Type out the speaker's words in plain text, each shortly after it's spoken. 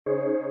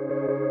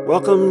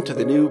Welcome to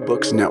the New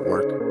Books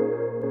Network.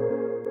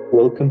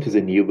 Welcome to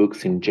the New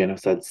Books in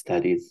Genocide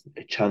Studies,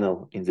 a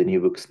channel in the New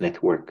Books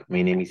Network.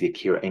 My name is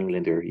Yakir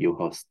Englander, your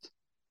host.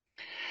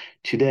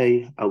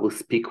 Today, I will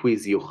speak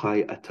with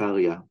Yochai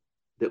Ataria,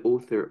 the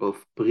author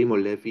of Primo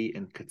Levi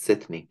and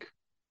Katsetnik,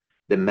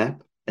 The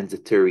Map and the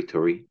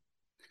Territory,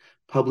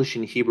 published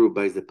in Hebrew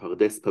by the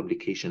Pardes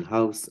Publication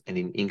House and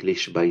in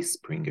English by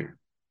Springer.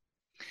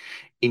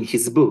 In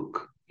his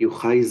book,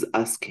 Yochai is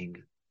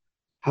asking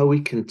how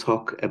we can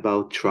talk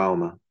about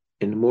trauma,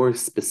 and more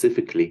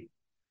specifically,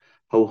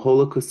 how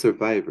Holocaust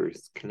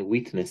survivors can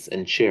witness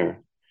and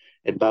share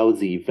about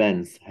the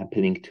events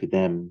happening to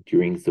them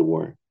during the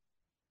war.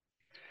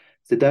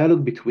 The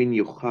dialogue between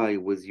Yochai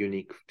was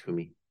unique to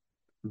me.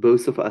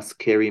 Both of us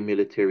carry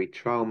military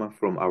trauma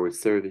from our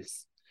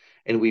service,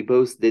 and we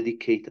both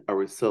dedicate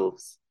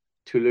ourselves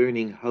to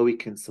learning how we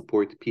can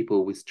support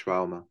people with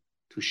trauma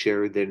to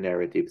share their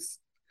narratives,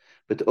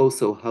 but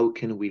also how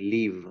can we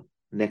live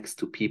next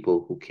to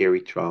people who carry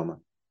trauma.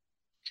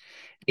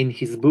 In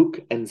his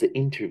book and the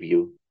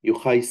interview,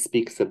 Yochai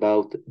speaks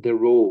about the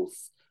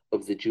roles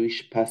of the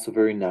Jewish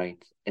Passover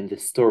night and the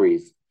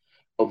stories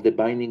of the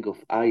binding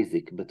of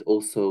Isaac, but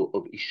also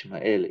of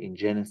Ishmael in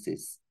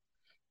Genesis,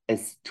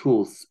 as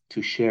tools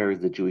to share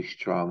the Jewish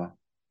trauma.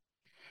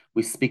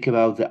 We speak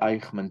about the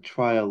Eichmann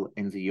trial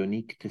and the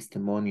unique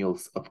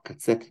testimonials of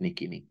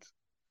Katsetnik in it,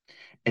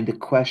 and the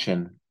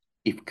question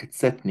if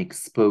Katsetnik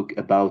spoke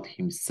about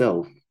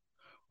himself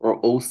or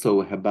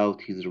also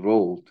about his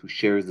role to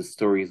share the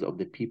stories of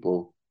the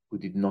people who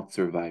did not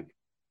survive.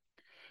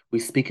 We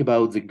speak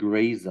about the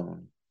gray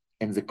zone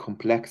and the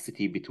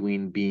complexity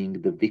between being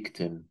the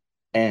victim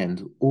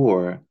and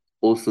or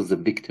also the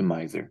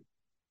victimizer.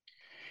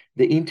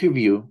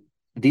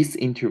 This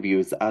interview,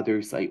 as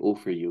others I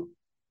offer you,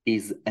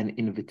 is an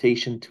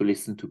invitation to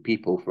listen to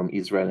people from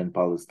Israel and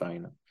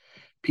Palestine,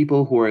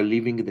 people who are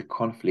living the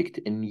conflict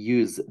and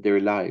use their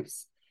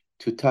lives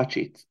to touch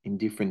it in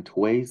different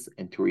ways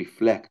and to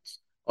reflect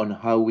on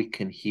how we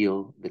can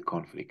heal the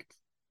conflict.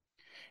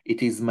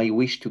 It is my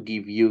wish to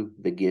give you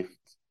the gift,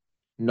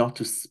 not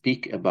to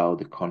speak about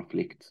the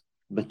conflict,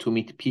 but to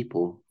meet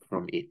people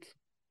from it.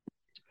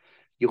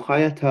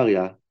 Yochai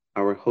Ataria,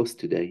 our host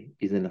today,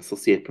 is an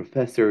associate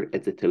professor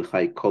at the Tel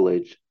Chai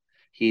College.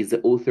 He is the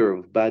author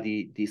of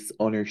Body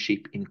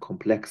Disownership in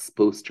Complex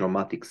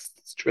Post-Traumatic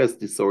Stress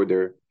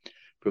Disorder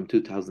from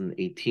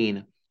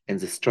 2018 and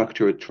the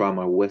Structured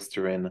Trauma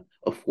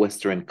of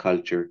Western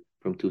Culture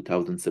from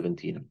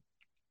 2017.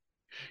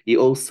 He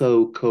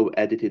also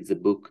co-edited the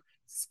book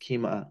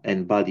Schema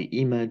and Body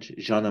Image,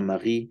 Jeanne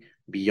Marie,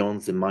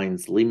 Beyond the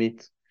Mind's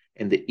Limit,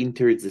 and the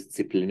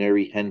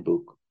Interdisciplinary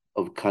Handbook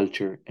of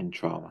Culture and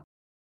Trauma.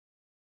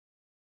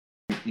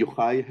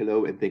 Yochai,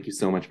 hello, and thank you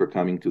so much for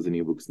coming to the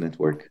New Books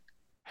Network.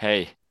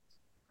 Hey.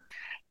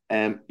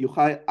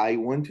 Yochai, I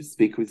want to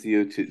speak with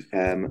you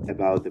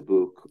about the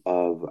book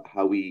of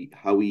how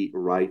we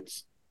write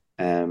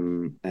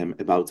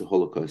about the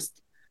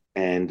Holocaust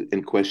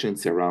and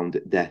questions around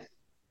death.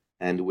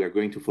 And we're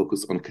going to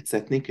focus on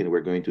Katsetnik, and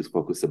we're going to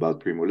focus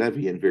about Primo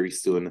Levi, and very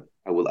soon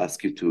I will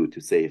ask you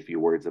to say a few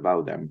words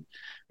about them.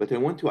 But I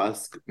want to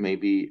ask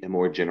maybe a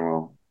more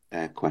general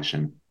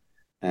question.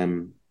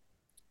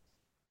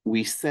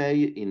 We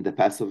say in the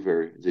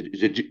Passover, the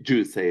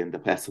Jews say in the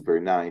Passover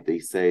night, they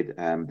said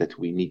that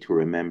we need to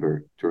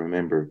remember.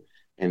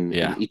 And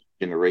in each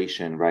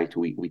generation, right,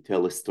 we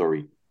tell a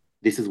story.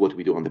 This is what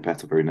we do on the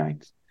Passover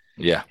night.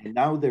 Yeah. And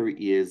now there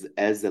is,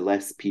 as the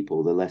less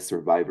people, the less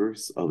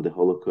survivors of the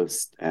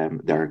Holocaust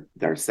that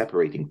are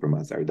separating from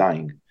us, are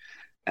dying,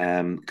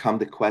 come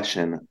the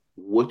question,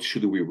 what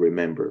should we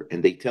remember?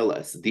 And they tell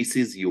us, this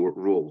is your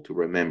role to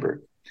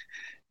remember.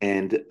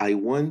 And I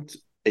want,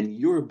 in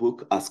your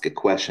book, ask a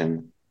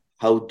question,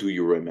 how do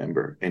you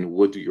remember? And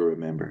what do you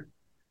remember?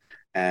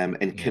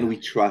 And can we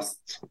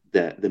trust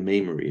the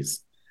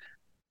memories?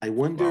 I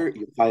wonder,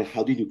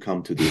 how did you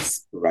come to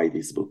write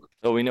this book?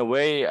 So in a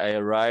way, I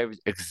arrived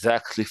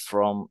exactly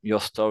from your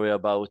story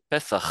about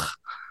Pesach.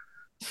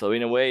 So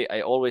in a way,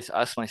 I always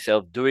ask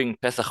myself during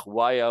Pesach,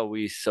 why are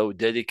we so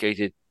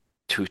dedicated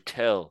to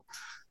tell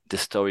the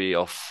story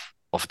of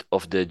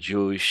the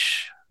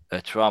Jewish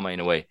trauma, in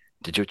a way,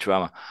 the Jewish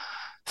trauma.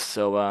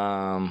 So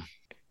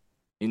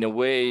in a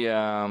way,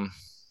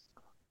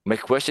 my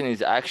question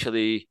is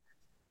actually,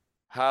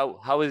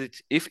 how is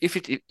it,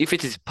 if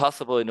it is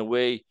possible in a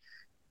way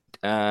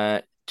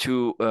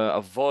to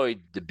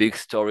avoid the big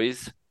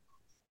stories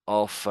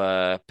of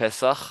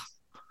Pesach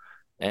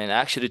and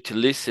actually to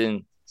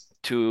listen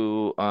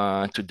to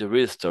the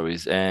real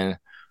stories. And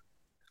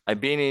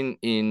I've been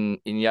in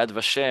Yad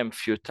Vashem a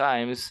few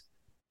times,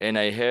 and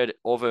I heard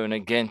over and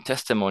again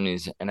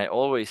testimonies, and I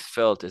always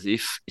felt as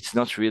if it's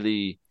not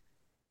really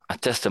a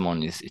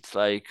testimonies. It's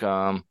like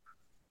a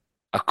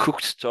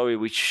cooked story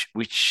which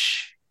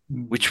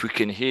we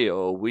can hear,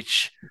 or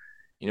which,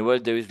 in a way,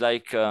 there is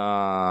like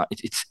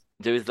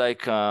there is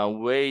like a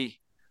way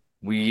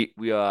we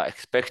are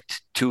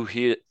expect to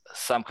hear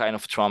some kind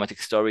of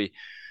traumatic story,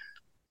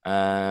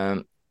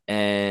 and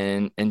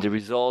the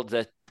result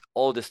that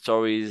all the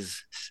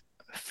stories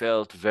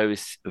felt very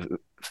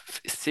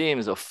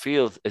seems or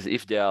feels as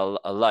if they are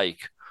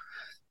alike.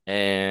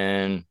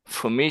 And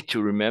for me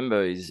to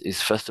remember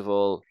is first of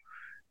all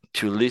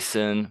to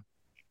listen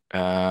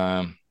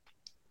to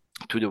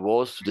the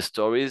words, to the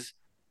stories,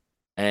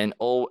 and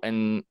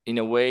in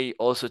a way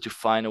also to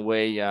find a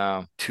way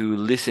to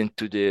listen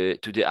to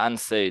the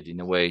unsaid, in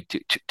a way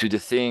to the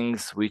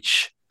things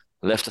which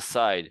left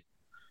aside,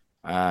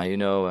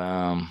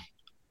 to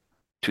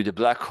the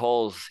black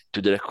holes,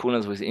 to the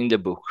lacunas within the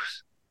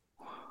books.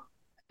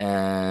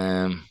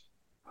 And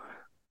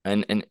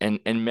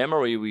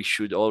memory, we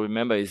should all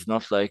remember, is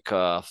not like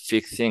a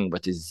fixed thing,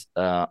 but is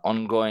an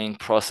ongoing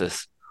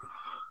process.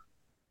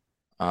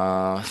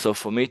 So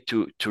for me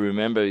to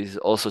remember is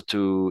also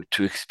to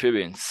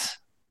experience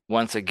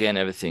once again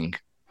everything.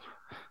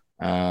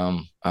 So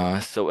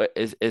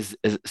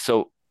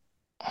so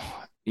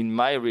in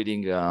my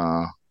reading,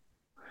 I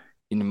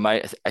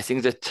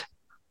think that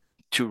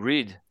to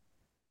read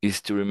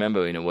is to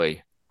remember, in a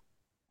way.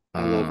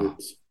 I love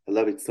it. I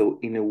love it. So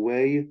in a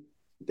way,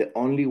 the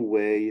only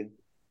way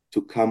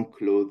to come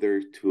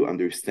closer to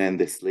understand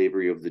the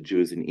slavery of the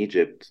Jews in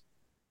Egypt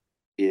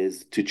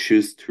is to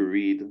choose to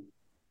read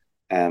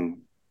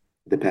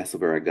the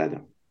Passover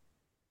Haggadah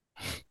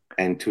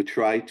and to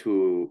try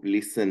to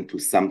listen to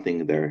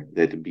something there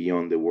that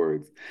beyond the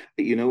words.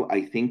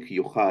 I think,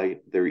 Yochai,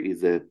 there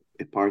is a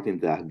part in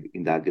the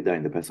Haggadah,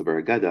 in the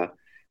Passover Haggadah,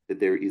 that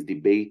there is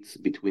debate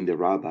between the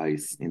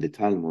rabbis in the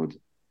Talmud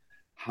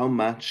how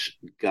much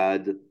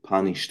God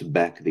punished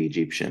back the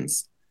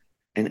Egyptians.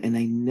 And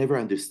I never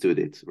understood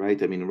it,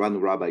 right? I mean, one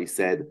rabbi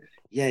said,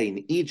 yeah,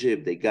 in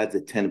Egypt, they got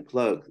the 10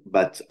 plagues,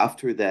 but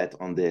after that,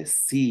 on the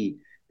sea,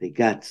 they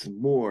got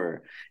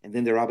more. And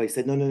then the rabbi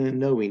said,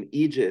 no. In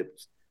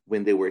Egypt,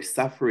 when they were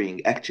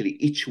suffering, actually,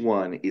 each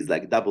one is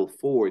like double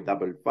 4,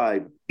 double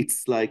 5.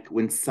 It's like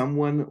when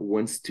someone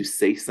wants to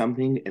say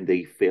something and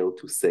they fail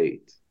to say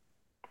it.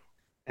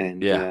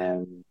 And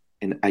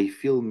and I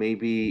feel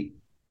maybe,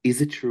 is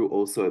it true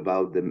also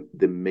about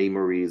the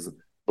memories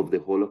of the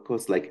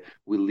Holocaust? Like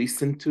we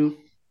listen to,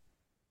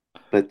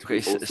 but we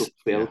also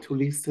fail to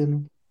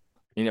listen.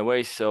 In a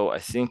way, so I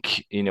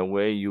think in a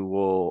way you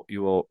will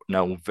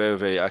now very,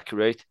 very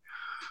accurate.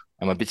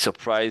 I'm a bit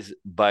surprised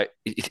by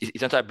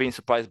it's not that I'm being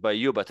surprised by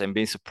you, but I'm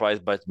being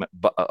surprised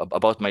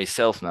about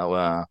myself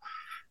now.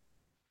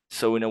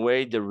 So in a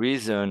way, the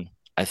reason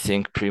I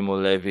think Primo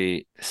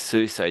Levi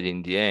suicide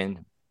in the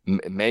end,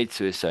 made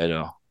suicide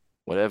or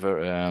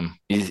whatever,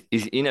 is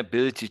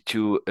inability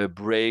to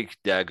break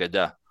the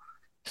Haggadah.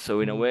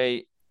 So in a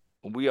way,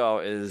 we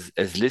are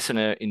as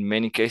listener in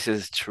many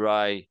cases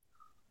try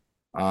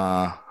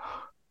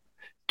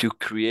to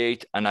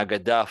create an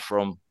Haggadah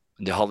from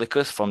the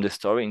Holocaust, from the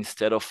story,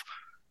 instead of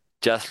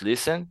just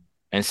listen.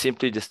 And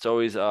simply the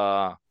stories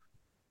are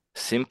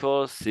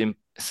simple,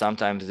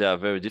 sometimes they are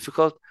very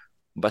difficult,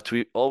 but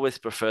we always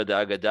prefer the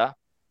Haggadah.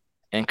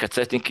 And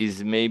Katsetnik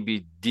is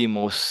maybe the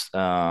most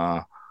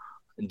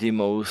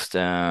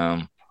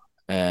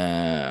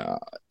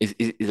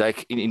is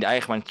like in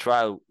Eichmann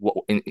trial,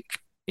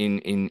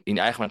 in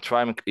Eichmann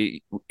trial,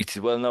 it's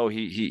well known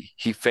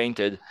he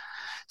fainted.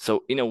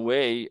 So in a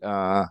way,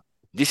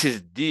 this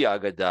is the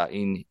Haggadah,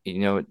 in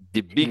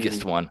the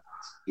biggest one.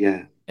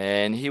 Yeah.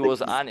 And he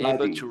was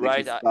unable to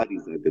write.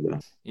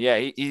 Yeah,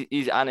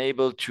 he's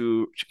unable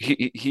to.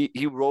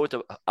 He wrote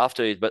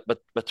after it, but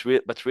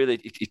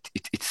really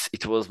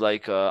it was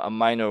like a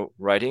minor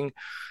writing,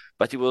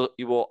 but he was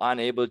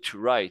unable to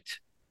write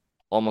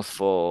almost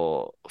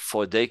for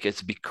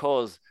decades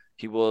because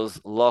he was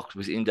locked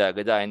within the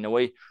Haggadah. In a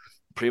way,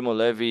 Primo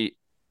Levi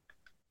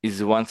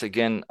is once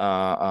again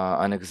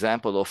an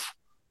example of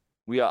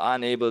we are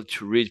unable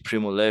to read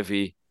Primo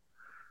Levi.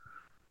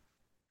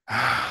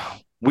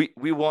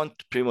 We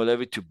want Primo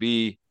Levi to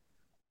be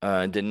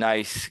the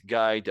nice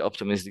guy, the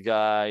optimist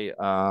guy,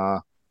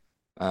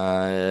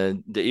 the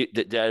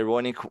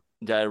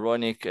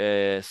ironic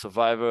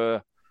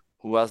survivor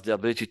who has the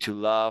ability to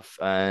laugh,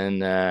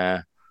 and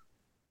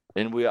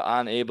we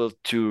are unable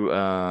to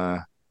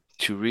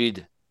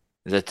read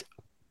that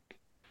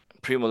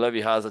Primo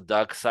Levi has a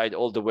dark side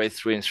all the way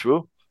through and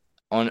through.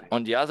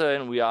 On the other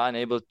end, we are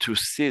unable to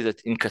see that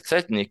in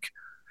Katsetnik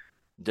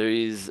there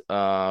is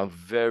a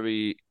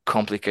very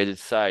complicated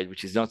side,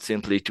 which is not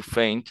simply to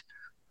faint,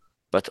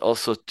 but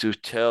also to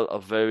tell a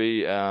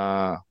very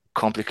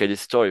complicated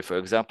story. For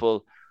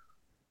example,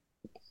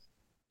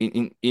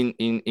 in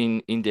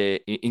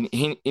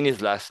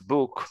his last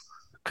book,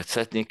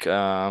 Katsetnik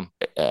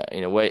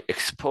in a way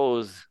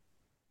exposed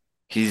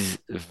his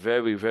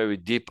very, very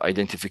deep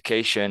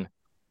identification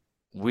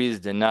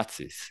with the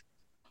Nazis.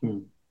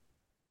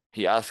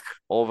 He asked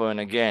over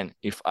and again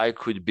if I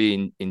could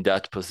be in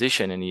that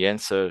position, and the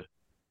answer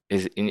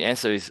is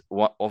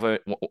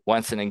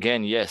once and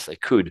again, yes, I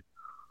could.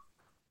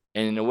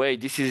 And in a way,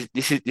 this is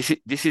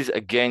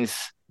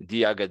against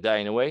the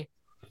Haggadah in a way.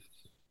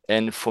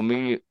 And for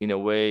me, in a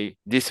way,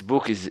 this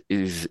book is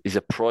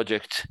a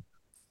project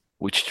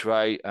which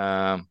try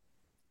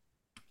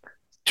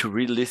to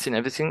really listen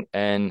everything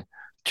and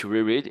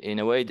reread. In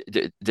a way,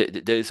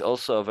 there is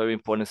also a very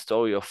important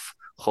story of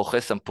Jorge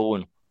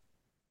Samprun,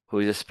 who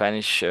is a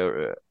Spanish.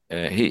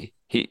 He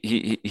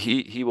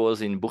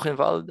was in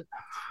Buchenwald,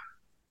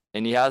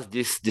 and he has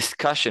this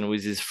discussion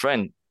with his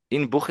friend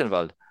in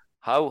Buchenwald.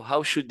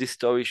 How should this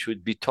story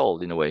should be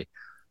told in a way?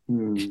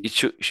 It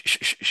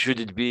should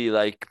it be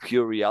like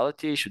pure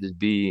reality? Should it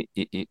be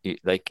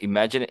like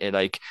imagine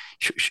like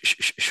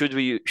should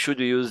we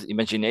use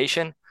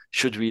imagination?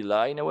 Should we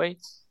lie in a way?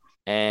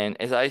 And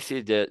as I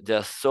see, there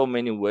are so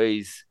many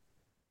ways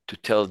to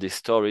tell these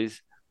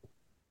stories,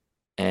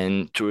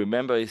 and to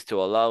remember is to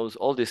allow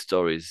all these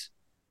stories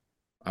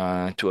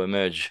to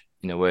emerge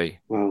in a way.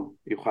 Well,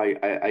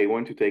 Yochai, I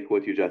want to take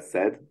what you just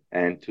said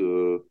and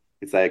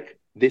it's like,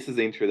 this is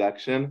the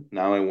introduction.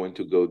 Now I want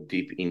to go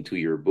deep into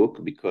your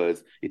book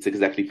because it's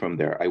exactly from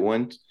there.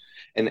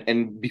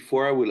 And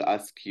before I will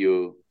ask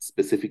you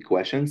specific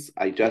questions,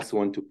 I just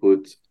want to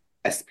put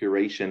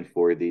aspiration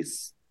for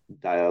this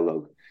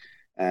dialogue.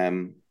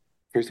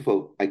 First of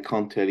all, I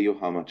can't tell you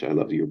how much I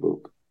love your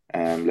book.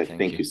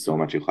 Thank you so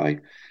much, Yochai.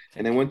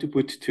 And I want to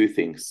put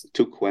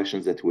two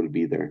questions that will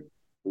be there.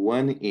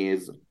 One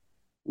is,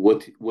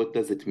 what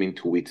does it mean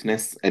to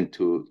witness and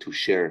to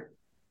share,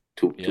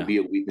 to be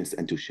a witness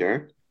and to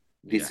share?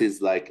 This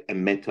is like a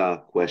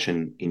meta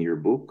question in your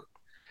book.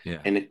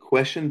 And a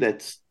question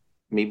that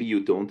maybe you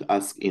don't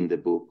ask in the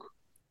book,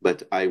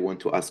 but I want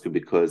to ask you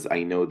because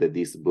I know that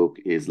this book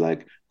is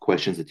like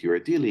questions that you are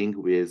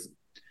dealing with.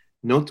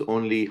 Not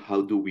only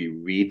how do we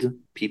read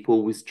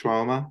people with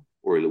trauma,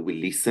 or we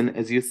listen,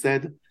 as you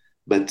said,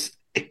 but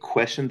a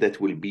question that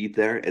will be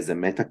there as a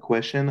meta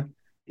question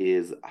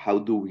is, how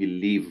do we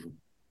live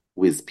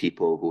with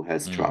people who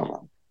has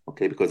trauma?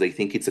 Okay, because I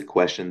think it's a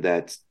question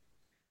that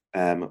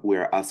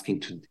we're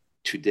asking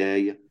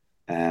today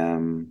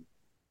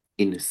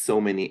in so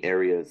many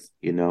areas,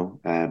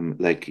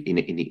 like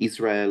in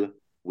Israel,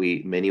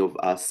 many of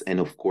us, and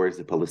of course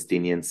the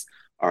Palestinians,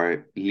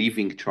 are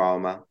living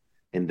trauma.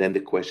 And then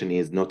the question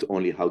is not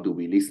only how do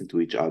we listen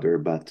to each other,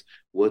 but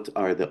what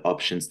are the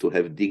options to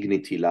have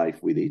dignity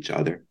life with each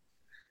other?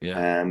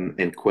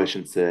 And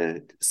questions,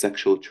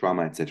 sexual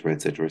trauma, etc.,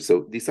 etc.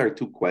 So these are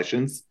two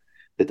questions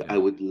that I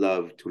would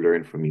love to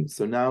learn from you.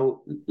 So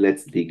now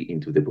let's dig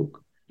into the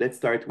book. Let's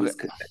start with.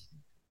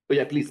 Oh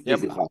yeah, please.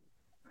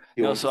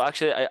 No, so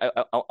actually,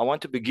 I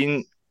want to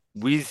begin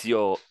with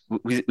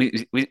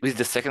with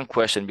the second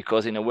question,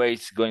 because in a way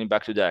it's going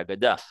back to the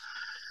Agadah.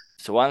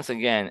 So once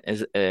again,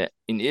 as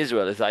in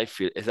Israel, as I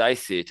see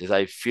it, as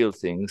I feel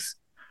things,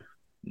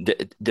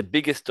 the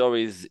biggest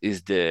story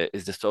is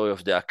the story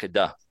of the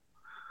Akedah.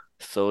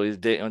 So is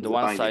on the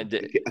one side,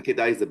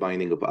 Akedah is the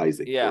binding of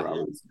Isaac.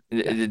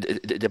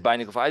 The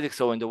binding of Isaac.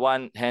 So on the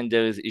one hand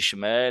there is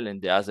Ishmael,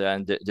 and the other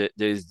hand there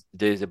is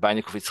the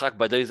binding of Yitzchak,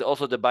 but there is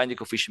also the binding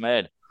of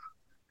Ishmael,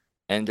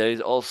 and there is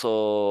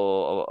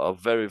also a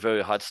very,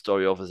 very hard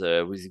story over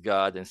there with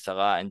God and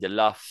Sarah, and the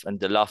laugh and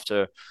the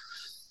laughter.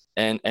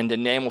 And the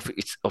name of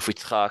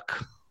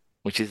Yitzchak,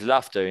 which is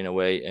laughter in a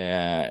way,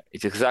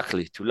 it's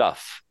exactly to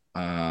laugh.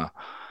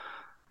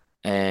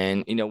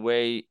 And in a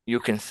way,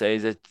 you can say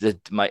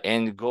that my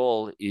end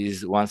goal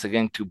is once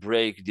again to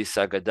break this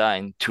Agadah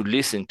and to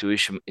listen to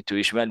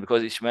Ishmael,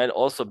 because Ishmael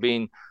also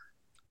been,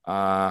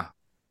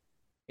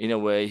 in a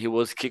way, he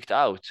was kicked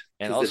out,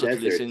 and also to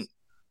listen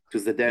to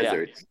the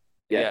desert.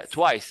 Yeah,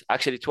 twice.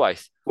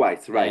 Twice,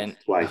 right?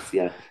 Twice,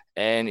 yeah.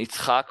 And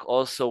Yitzchak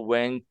also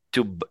went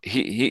to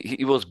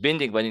he was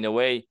bending, but in a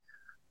way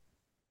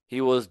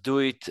he was do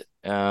it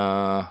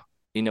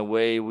in a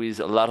way with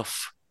a lot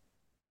of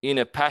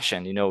inner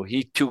passion.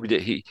 He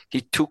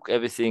took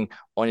everything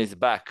on his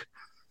back,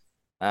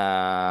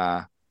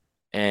 and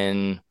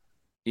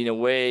in a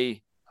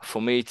way,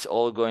 for me, it's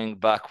all going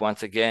back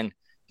once again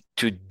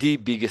to the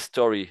biggest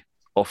story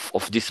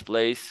of this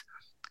place,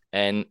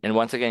 and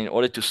once again, in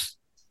order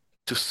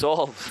to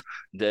solve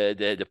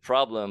the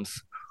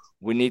problems,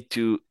 we need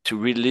to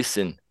really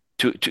listen,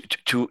 to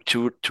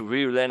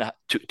really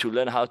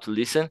learn how to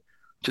listen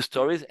to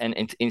stories. And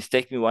it's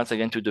taking me once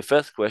again to the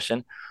first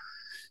question.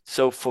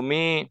 So for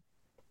me,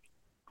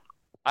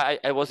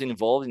 I was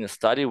involved in a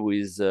study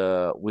with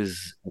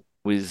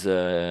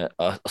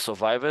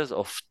survivors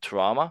of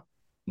trauma,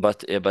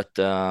 but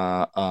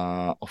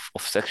of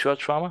sexual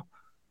trauma.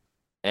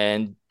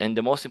 And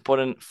the most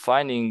important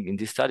finding in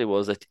this study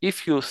was that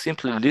if you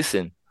simply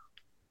listen,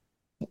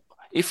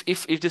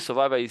 if the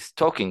survivor is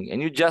talking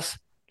and you just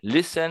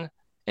listen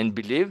and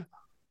believe,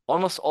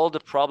 almost all the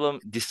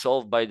problem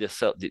dissolved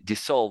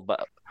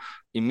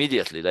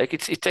immediately. Like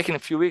it's taken a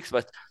few weeks,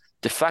 but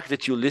the fact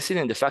that you listen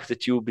and the fact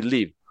that you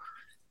believe.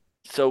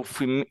 So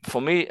for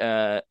me,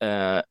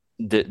 the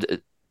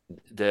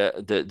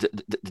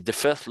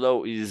first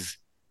law is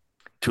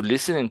to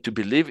listen and to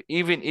believe,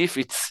 even if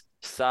it's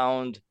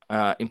sound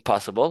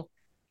impossible.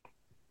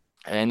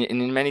 And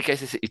in many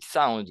cases, it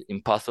sounds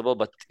impossible,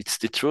 but it's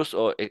the truth,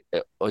 or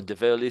at the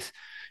very least,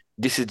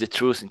 this is the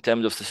truth in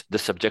terms of the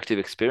subjective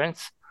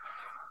experience.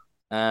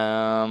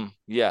 So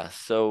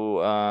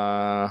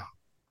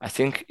I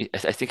think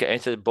I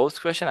answered both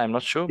questions. I'm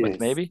not sure, but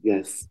maybe.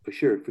 Yes, for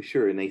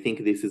sure. And I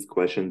think this is a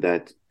question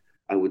that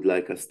I would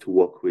like us to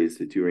walk with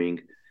during.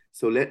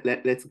 So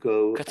let's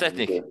go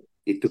Kazetnik.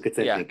 To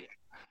Kazetnik.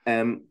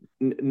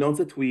 Not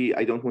that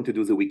I don't want to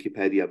do the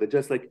Wikipedia, but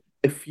just like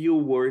a few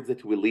words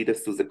that will lead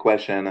us to the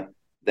question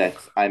that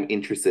I'm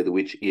interested,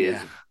 which is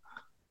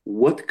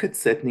what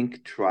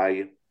Kazetnik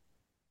try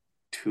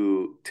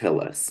to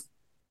tell us,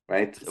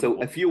 right?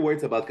 So a few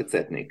words about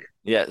Kazetnik.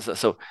 Yeah.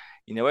 So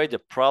in a way, the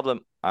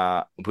problem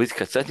with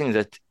Kazetnik is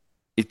that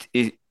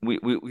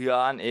we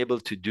are unable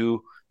to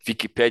do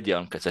Wikipedia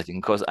on Kazetnik,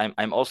 because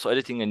I'm also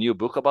editing a new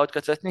book about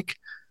Kazetnik,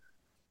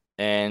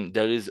 and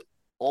there is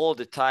all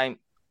the time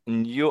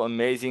new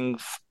amazing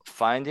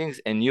findings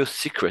and new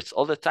secrets,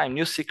 all the time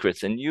new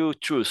secrets and new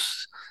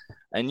truths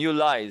and new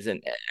lies,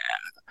 and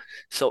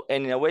so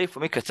in a way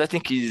for me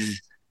Kazetnik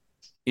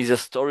is a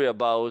story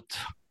about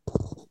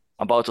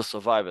a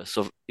survivor.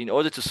 So in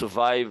order to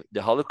survive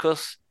the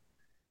Holocaust,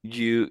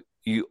 you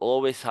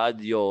always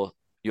had your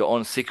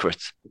own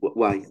secrets.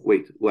 Why?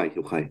 Wait, why,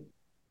 Yochai?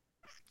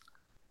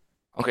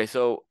 Okay,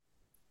 so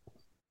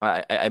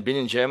I've been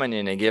in Germany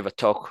and I gave a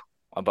talk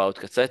about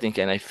Kazetnik,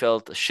 and I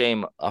felt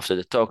ashamed after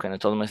the talk, and I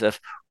told myself,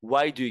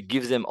 why do you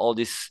give them all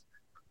these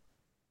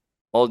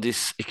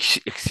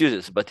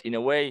excuses? But in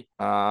a way,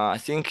 I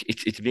think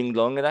it's been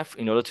long enough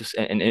in order to,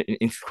 and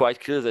it's quite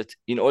clear that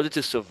in order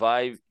to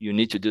survive, you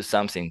need to do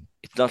something.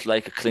 It's not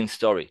like a clean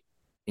story.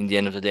 In the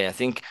end of the day, I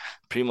think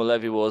Primo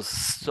Levi was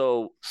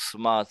so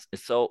smart,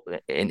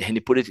 and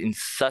he put it in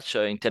such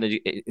a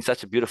intelligent, in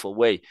such a beautiful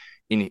way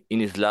in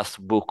his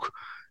last book,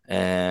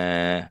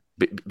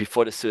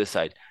 before the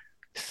suicide.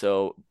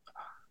 So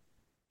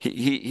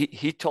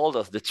he told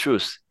us the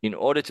truth. In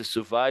order to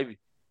survive,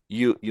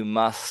 you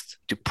must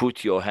to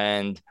put your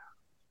hand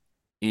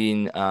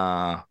in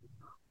a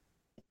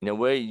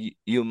way.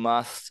 You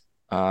must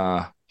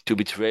to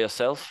betray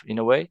yourself in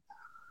a way,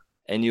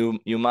 and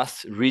you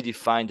must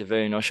redefine the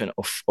very notion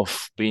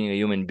of being a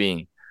human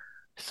being.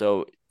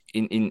 So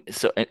in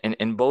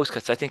both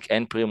Kazetnik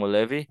and Primo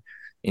Levi,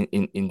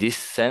 in this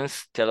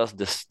sense, tell us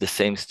the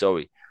same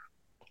story.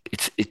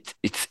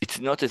 It's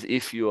not as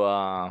if you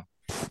are.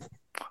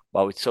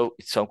 Wow, it's so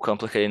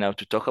complicated now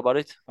to talk about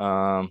it,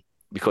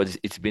 because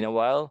it's been a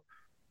while.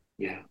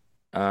 Yeah.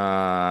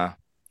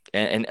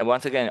 And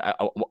once again,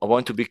 I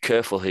want to be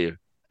careful here,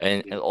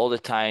 and all the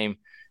time,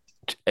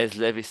 as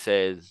Levi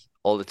says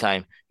all the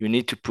time, you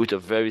need to put a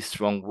very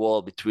strong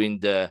wall between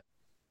the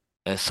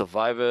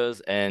survivors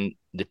and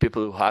the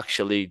people who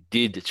actually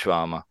did the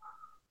trauma,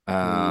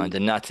 the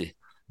Nazi.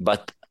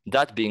 But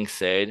that being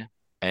said,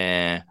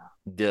 the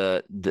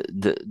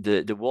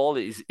wall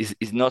is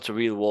not a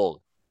real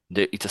wall.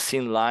 It's a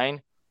thin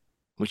line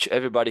which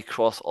everybody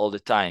cross all the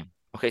time.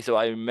 Okay, so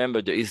I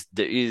remember there is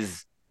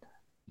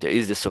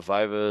the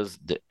survivors,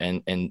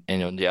 and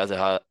on the other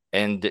hand,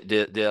 and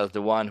they are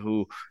the one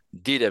who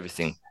did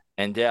everything,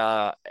 and they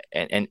are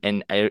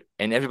and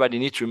everybody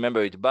needs to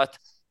remember it. But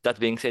that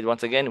being said,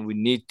 once again, we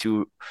need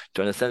to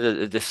understand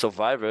that the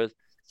survivors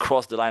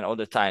cross the line all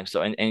the time.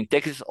 So and it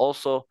takes us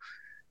also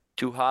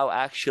to how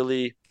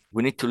actually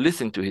we need to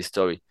listen to his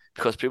story,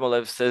 because Primo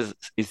Levi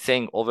is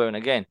saying over and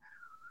again,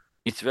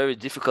 it's very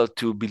difficult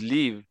to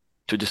believe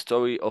to the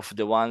story of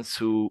the ones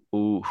who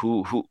to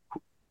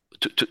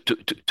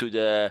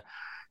the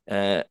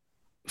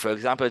for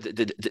example,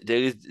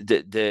 there is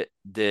the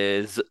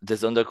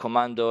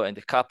Sonderkommando and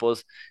the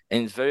Kapos,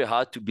 and it's very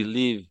hard to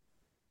believe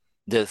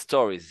their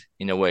stories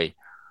in a way.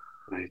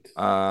 Right.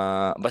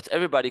 But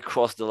everybody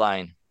crossed the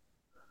line,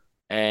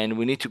 and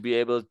we need to be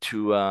able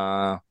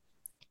to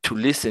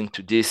listen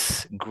to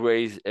these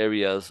gray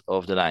areas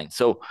of the line.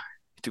 So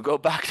to go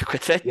back to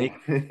Kazetnik,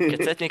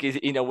 Kazetnik is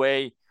in a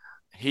way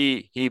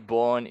he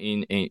born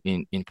in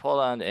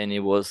Poland, and he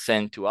was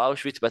sent to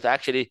Auschwitz, but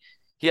actually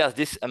he has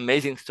this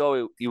amazing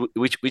story,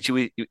 which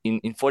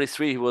in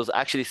 43 he was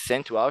actually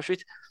sent to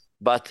Auschwitz,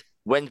 but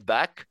went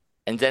back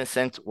and then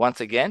sent once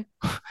again,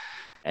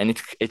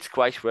 and it's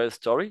quite rare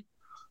story,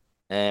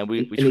 and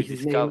we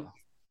discover.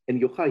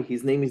 And Yochai,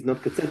 his name is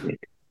not Kazetnik.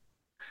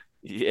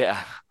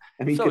 Yeah.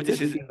 I mean, so this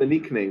is the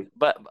nickname.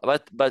 But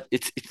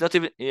it's not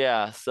even,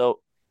 yeah.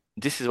 So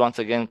this is once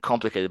again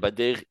complicated. But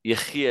there,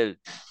 Yechiel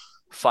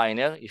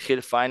Feiner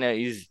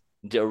is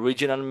the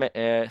original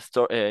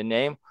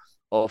name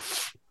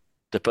of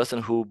the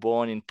person who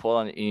born in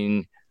Poland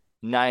in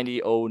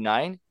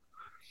 1909.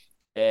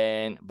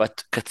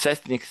 But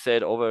Kazetnik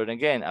said over and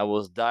again, I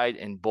was died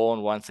and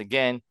born once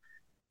again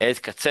as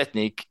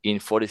Kazetnik in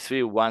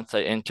 43 once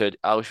I entered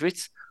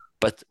Auschwitz.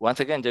 But once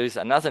again, there is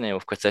another name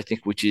of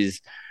Kazetnik, which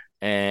is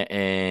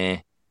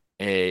Yechiel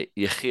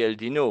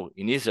Dinur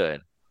in Israel.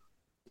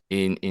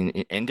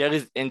 And there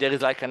is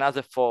like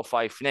another 4 or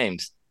 5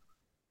 names.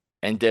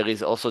 And there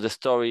is also the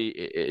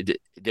story,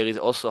 there is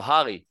also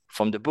Hari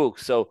from the book.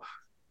 So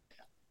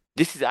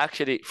this is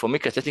actually, for me,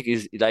 Kazetnik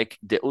is like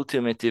the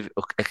ultimate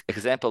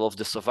example of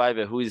the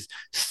survivor who is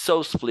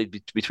so split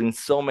between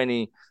so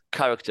many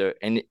characters.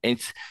 And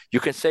you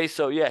can say,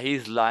 so yeah,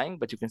 he's lying,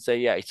 but you can say,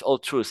 yeah, it's all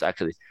truth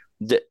actually.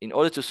 In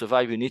order to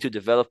survive, you need to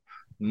develop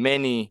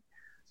many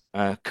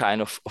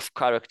kind of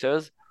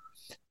characters,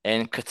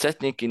 and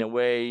Katzetnik, in a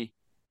way,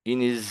 in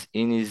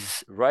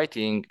his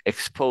writing,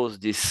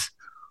 exposed these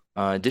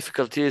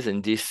difficulties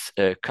and these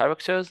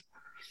characters.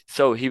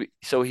 So he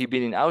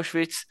been in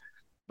Auschwitz,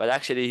 but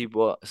actually he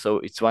was, so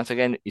it's once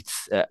again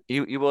it's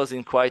he was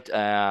in quite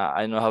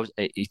I don't know how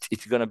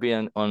it's gonna be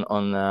on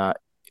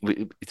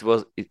it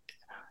was it,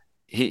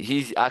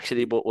 he's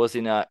actually was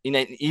in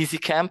an easy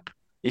camp,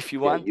 if you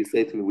want. You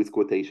say it with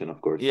quotation,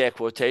 of course. Yeah,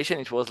 quotation.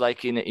 It was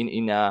like in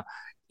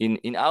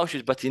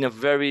Auschwitz, but in a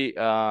very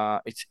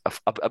it's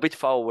a bit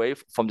far away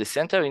from the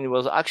center, and it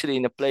was actually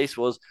in a place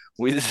was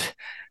with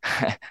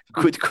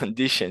good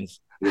conditions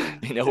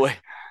in a way.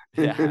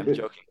 Yeah, I'm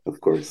joking.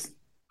 Of course.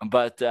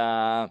 But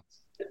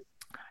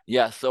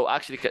yeah, so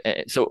actually,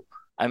 so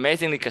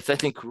amazingly,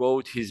 Katzetnik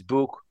wrote his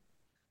book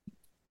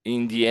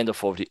in the end of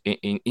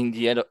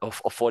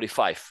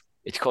 45.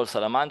 It's called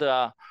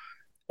Salamandra,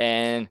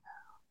 and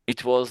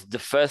it was the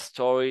first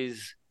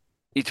stories.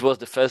 It was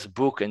the first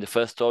book and the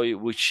first story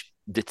which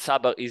the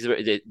Tzabar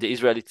the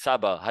Israeli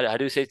Tzabar. How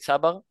do you say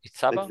Tzabar? It's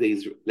Tzabar?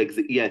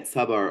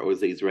 Tzabar, or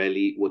the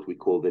Israeli, what we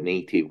call the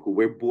native, who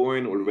were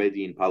born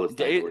already in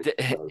Palestine.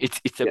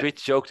 It's a bit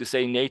joke to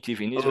say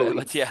native in Israel,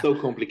 but yeah, so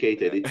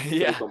complicated.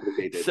 It's so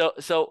complicated.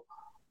 So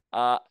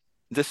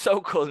the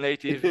so-called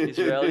native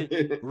Israeli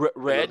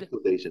read.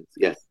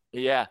 Yes.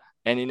 Yeah,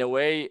 and in a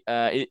way,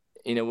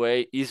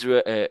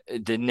 Israel,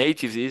 the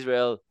natives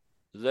Israel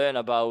learn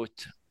about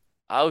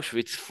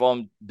Auschwitz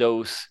from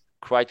those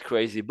quite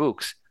crazy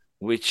books,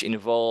 which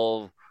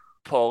involve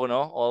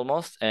porno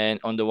almost, and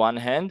on the one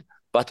hand,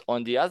 but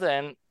on the other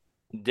hand,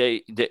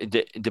 the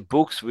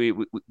books we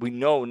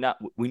know now,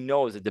 we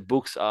know that the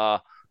books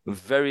are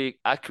very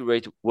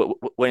accurate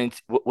when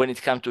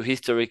it comes to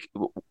history.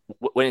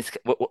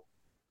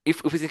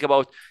 If we think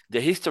about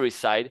the history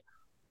side,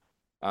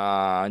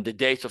 the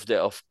dates of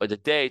the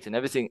date and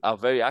everything are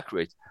very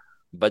accurate,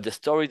 but the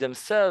story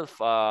themselves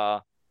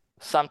are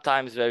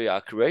sometimes very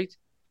accurate,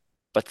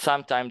 but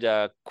sometimes they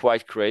are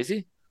quite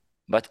crazy.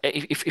 But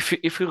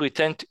if we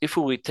return to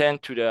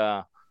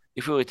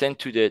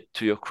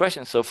your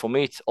question, so for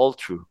me it's all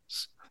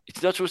truths.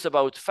 It's not truth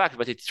about fact,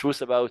 but it's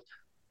truth about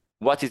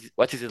what is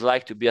it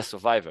like to be a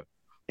survivor.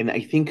 And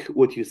I think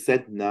what you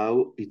said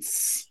now,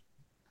 it's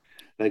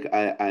like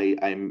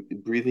I'm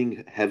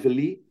breathing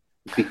heavily,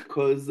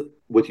 because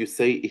what you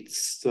say,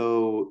 it's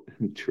so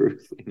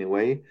truth in a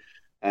way.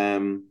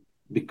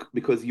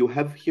 Because you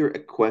have here a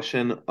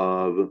question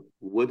of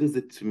what does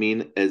it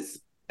mean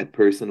as a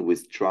person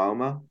with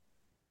trauma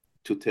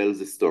to tell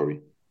the story,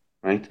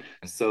 right?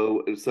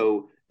 So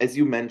as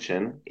you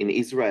mentioned, in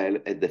Israel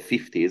at the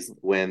 50s,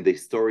 when the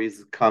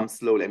stories come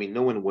slowly, I mean,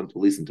 no one wants to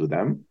listen to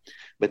them,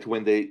 but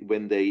when the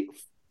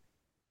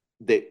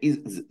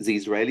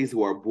Israelis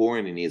who are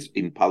born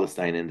in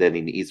Palestine and then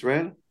in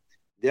Israel,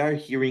 they are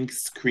hearing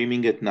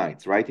screaming at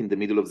night, right in the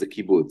middle of the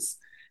kibbutz.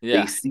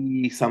 Yeah. They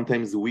see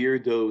sometimes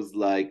weirdos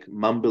like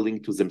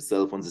mumbling to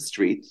themselves on the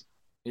street.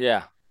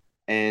 Yeah.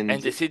 And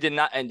they see the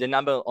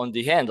number on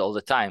the hand all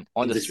the time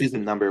on the street. They see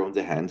the number on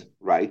the hand,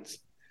 right?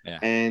 Yeah.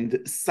 And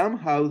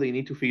somehow they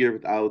need to figure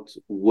it out,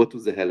 what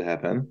the hell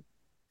happened.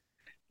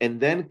 And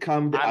then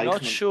come the I'm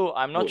not sure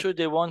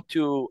they want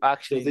to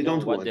actually know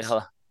what the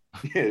hell.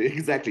 Yeah,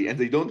 exactly. And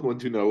they don't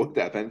want to know what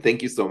happened.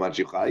 Thank you so much,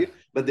 Yochai.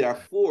 But they are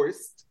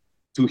forced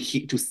to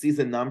see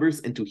the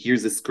numbers and to hear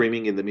the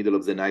screaming in the middle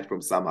of the night from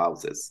some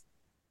houses.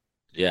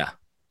 Yeah.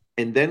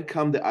 And then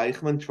come the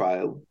Eichmann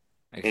trial.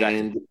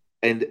 Exactly.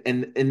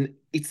 And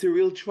it's a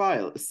real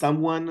trial.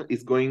 Someone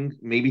is going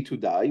maybe to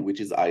die, which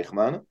is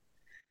Eichmann.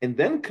 And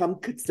then come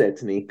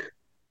Katzetnik.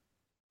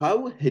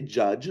 How a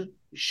judge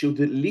should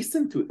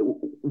listen to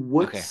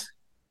what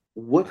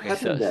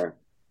happened there.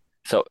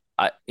 So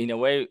in a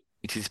way,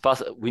 it is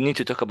possible. We need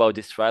to talk about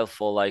this trial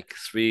for like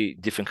 3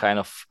 different kind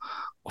of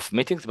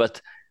meetings, but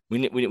we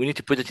need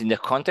to put it in the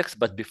context.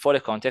 But before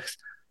the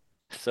context,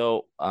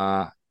 so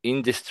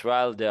in this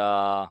trial there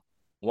are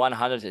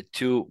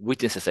 102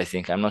 witnesses, I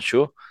think. I'm not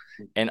sure.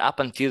 And up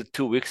until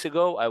 2 weeks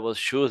ago, I was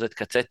sure that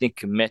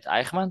Katzetnik met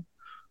Eichmann,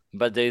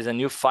 but there is a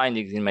new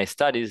finding in my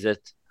studies that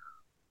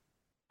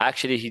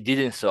actually he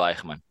didn't saw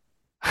Eichmann.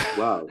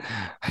 Wow.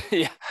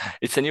 Yeah,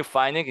 it's a new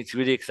finding. It's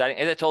really exciting.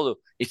 As I told you,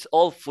 it's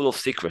all full of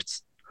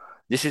secrets.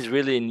 This is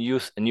really a new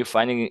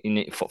finding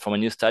from a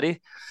new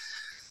study.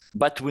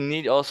 But we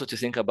need also to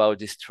think about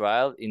this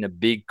trial in a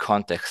big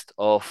context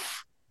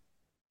of,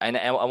 and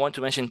I want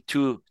to mention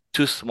two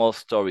small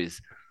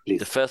stories. Please.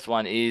 The first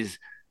one is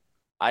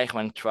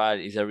Eichmann trial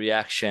is a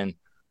reaction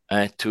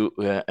to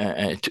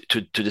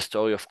the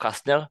story of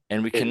Kastner,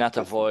 and we cannot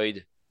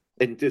avoid.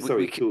 And to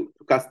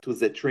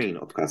the train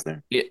of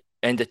Kastner. Yeah,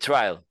 and the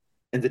trial.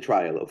 And the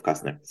trial of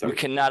Kastner. Sorry. We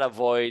cannot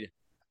avoid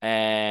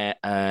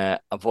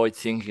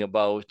thinking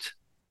about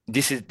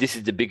this is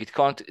the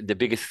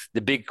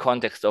big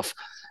context of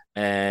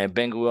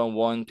Ben-Gurion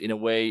want in a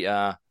way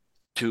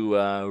to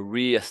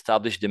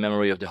re-establish the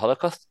memory of the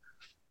Holocaust.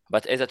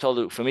 But as I told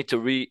you, for me to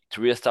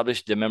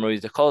re-establish the memory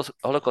of the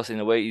Holocaust in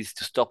a way is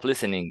to stop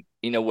listening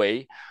in a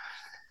way.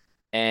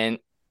 And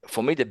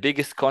for me, the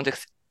biggest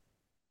context,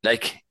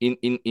 like in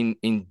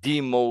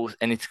the most,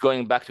 and it's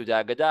going back to the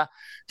Agadah.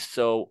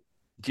 So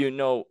do you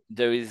know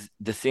there is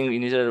the thing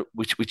in Israel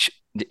which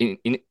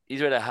in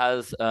Israel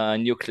has a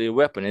nuclear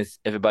weapon, as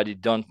everybody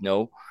don't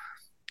know,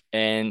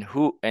 and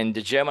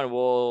the German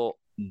war,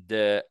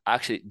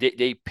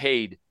 they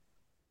paid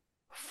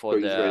for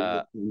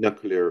Israeli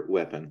nuclear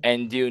weapon.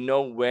 And do you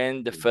know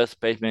when the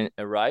first payment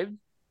arrived?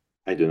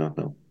 I do not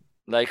know.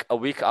 Like a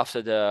week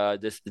after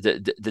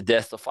the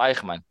death of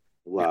Eichmann.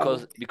 Wow.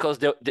 Because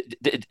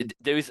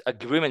there is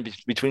agreement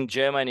between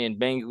Germany and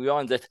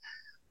Ben-Gurion that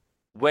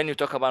when you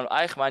talk about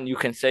Eichmann, you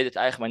can say that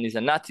Eichmann is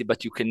a Nazi,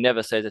 but you can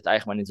never say that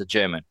Eichmann is a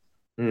German.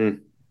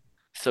 Mm.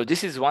 So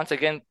this is once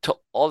again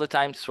all the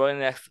time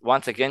throwing us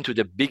once again to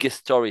the biggest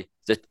story,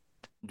 that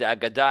the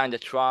Agadah and the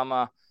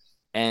trauma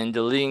and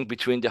the link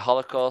between the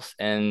Holocaust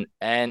and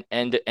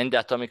the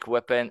atomic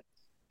weapon.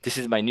 This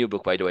is my new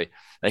book, by the way.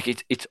 Like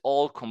it's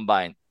all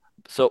combined.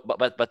 So,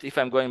 but if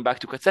I'm going back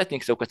to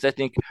Katsetnik, so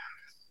Katsetnik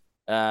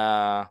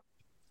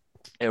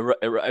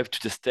arrived to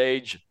the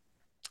stage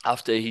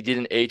after he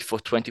didn't eat for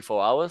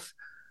 24 hours,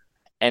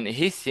 and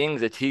he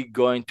thinks that he's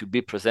going to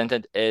be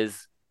presented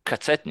as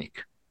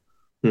Katsetnik.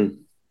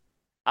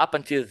 Up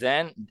until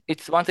then,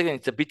 it's once again,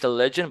 it's a bit a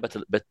legend, but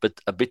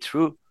a bit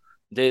true.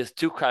 There's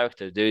two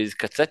characters. There is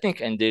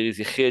Katsetnik and there is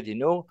Yechiel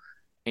Dinur.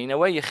 In a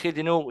way, Yechiel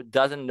Dinur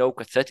doesn't know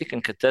Katsetnik,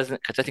 and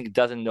Katsetnik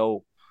doesn't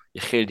know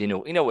Yechiel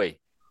Dinur. In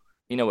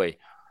a way.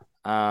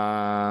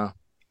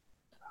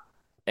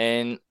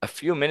 And a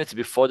few minutes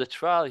before the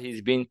trial,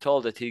 he's being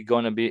told that he's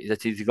going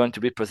to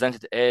be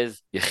presented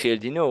as Yechiel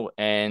Dinur.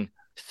 And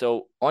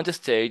so on the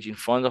stage in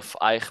front of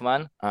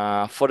Eichmann,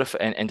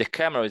 and the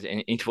cameras,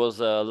 and it was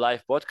a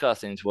live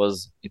broadcast, and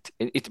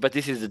but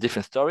this is a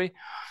different story.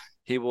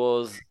 He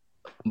was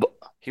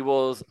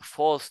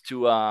forced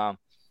to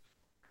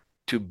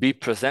be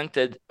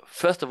presented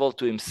first of all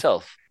to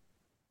himself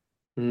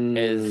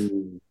as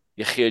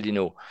Yechiel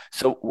Dinur.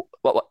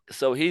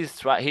 So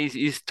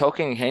he's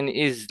talking, and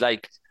he's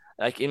like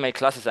in my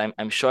classes,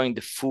 I'm showing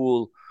the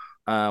full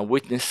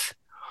witness.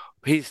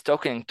 He's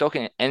talking,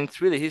 and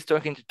it's really he's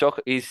starting to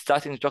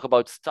talk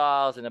about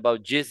stars and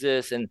about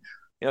Jesus, and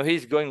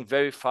he's going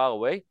very far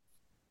away.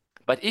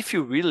 But if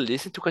you really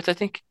listen to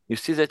Katsetnik, you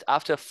see that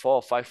after 4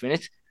 or 5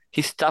 minutes,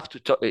 he stopped to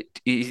talk.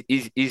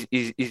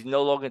 He's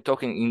no longer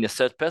talking in the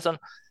third person,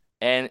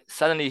 and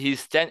suddenly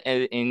he's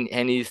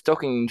and he's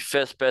talking in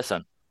first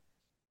person,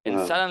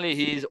 and suddenly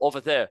he's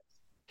over there.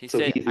 He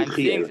said, "I'm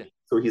seeing."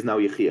 So he's now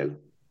Yechiel.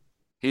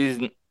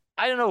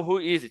 I don't know who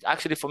is it.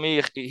 Actually, for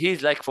me,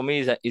 he's like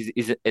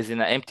is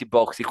in an empty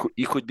box.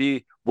 He could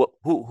be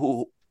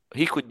who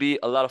he could be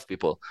a lot of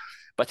people,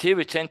 but he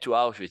returned to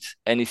Auschwitz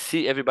and he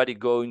see everybody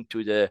going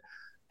to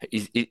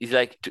he's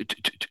like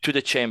to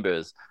the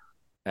chambers,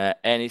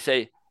 and he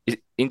say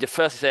in the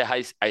first he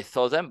say I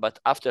saw them, but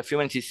after a few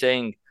minutes he's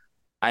saying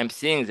I'm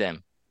seeing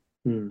them.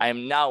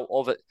 I'm now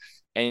over,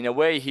 and in a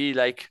way he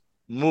like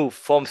moved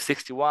from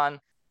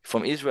 61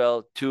 from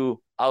Israel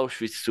to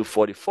Auschwitz to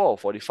 44,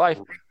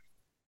 45.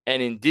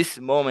 And in this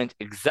moment,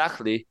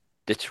 exactly,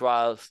 the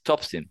trial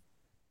stops him.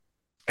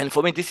 And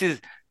for me, this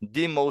is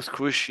the most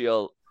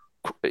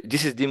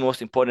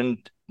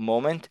important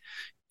moment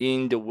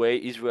in the way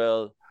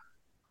Israel,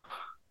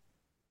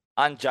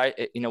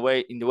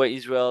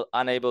 Israel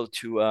unable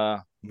to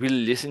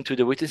really listen to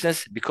the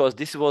witnesses, because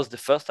this was the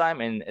first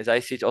time, and as I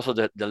see it, also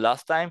the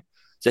last time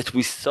that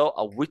we saw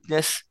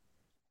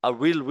a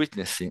real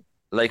witness.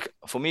 Like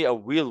for me, a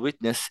real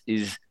witness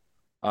is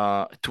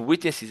to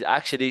witness is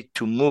actually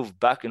to move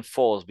back and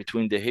forth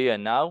between the here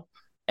and now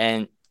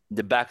and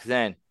the back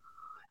then,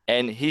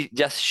 and he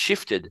just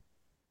shifted.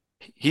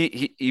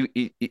 He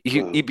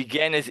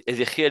began as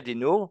Yechiel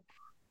Dinur,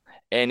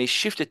 and he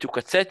shifted to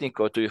Katsetnik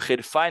or to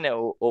Yechiel Feiner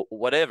or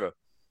whatever.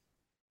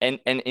 And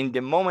in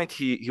the moment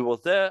he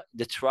was there,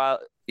 the trial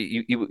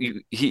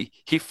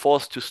he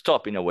forced to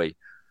stop in a way.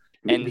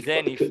 And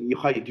then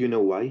do you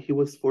know why he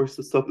was forced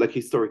to stop? Like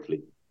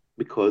historically,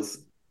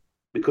 because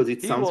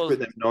it sounds for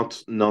them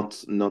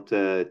not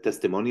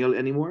testimonial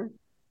anymore.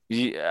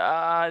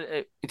 Yeah,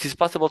 it is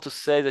possible to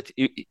say that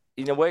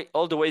in a way,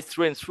 all the way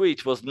through and through,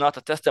 it was not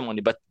a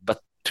testimony. But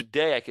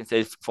today, I can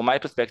say, from my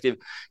perspective,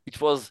 it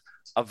was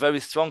a very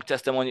strong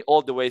testimony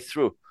all the way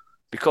through,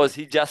 because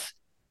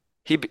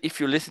if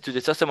you listen to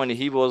the testimony,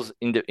 he was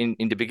in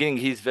the beginning,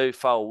 he's very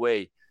far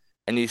away,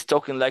 and he's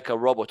talking like a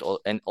robot,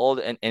 and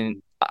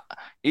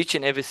each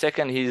and every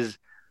second he's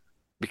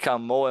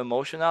become more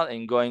emotional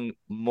and going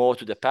more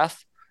to the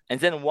past. And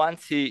then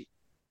once he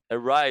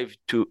arrived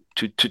to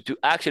the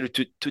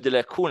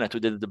lacuna, to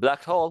the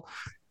black hole,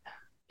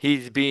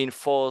 he's being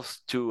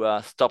forced to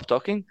stop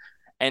talking.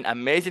 And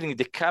amazingly,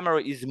 the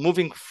camera is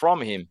moving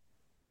from him.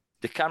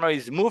 The camera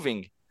is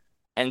moving,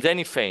 and then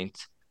he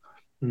faints.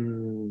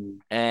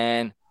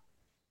 And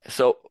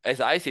so,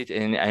 as I see it,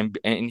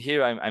 and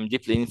here I'm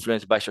deeply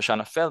influenced by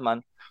Shoshana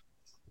Feldman.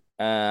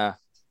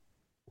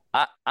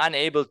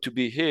 Unable to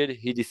be heard,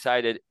 he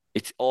decided,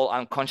 it's all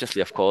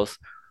unconsciously, of course,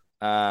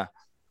 to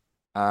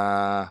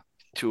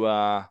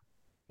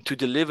to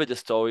deliver the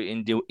story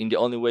in the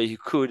only way he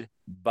could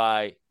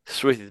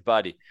through his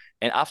body.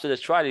 And after the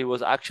trial, he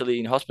was actually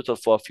in hospital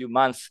for a few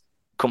months,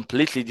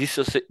 completely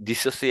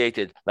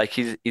dissociated. Like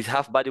his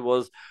half body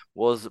was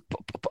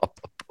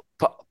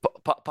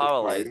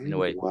paralyzed in a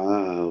way.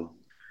 Wow.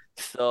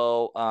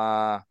 So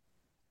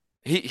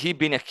he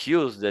been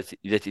accused that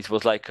it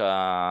was like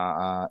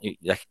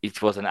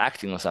it was an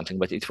acting or something,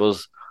 but it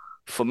was,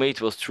 for me,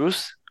 it was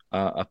truth,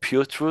 a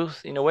pure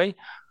truth in a way.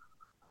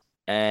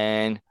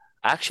 And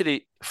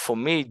actually, for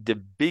me, the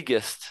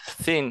biggest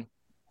thing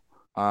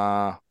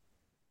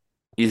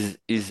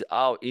is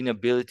our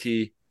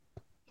inability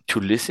to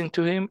listen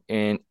to him,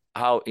 and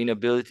our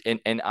inability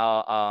and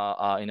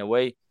our in a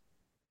way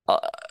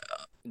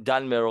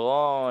Dan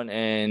Meron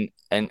and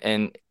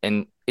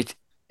it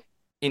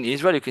in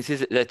Israel, you can see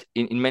that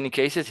in many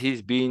cases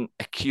he's being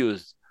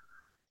accused,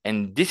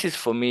 and this is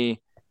for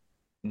me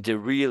the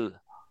real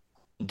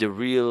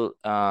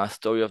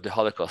story of the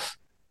Holocaust,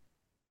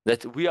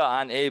 that we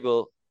are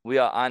unable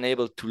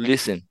to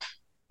listen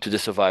to the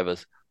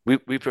survivors.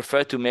 We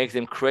prefer to make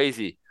them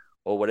crazy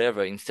or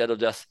whatever, instead of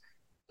just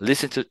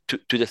listen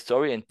to the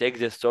story and take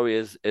the story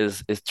as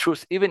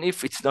truth, even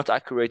if it's not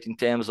accurate in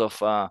terms of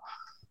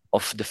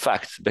the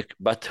facts.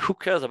 But who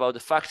cares about the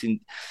facts?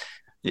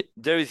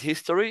 There is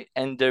history,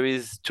 and there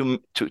is to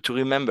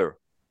remember.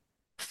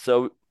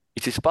 So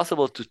it is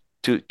possible to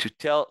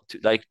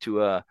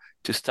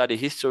study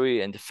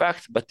history and the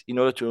facts, but in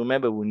order to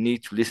remember, we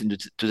need to listen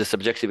to the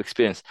subjective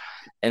experience,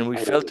 and we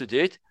fail to do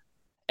it.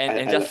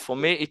 And just for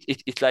me,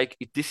 it's like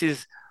this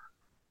is,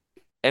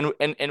 and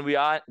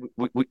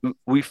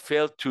we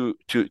fail to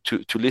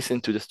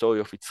listen to the story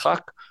of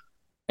Yitzhak,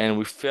 and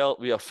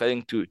we are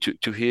failing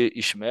to hear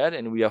Ishmael,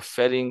 and we are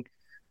failing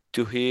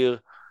to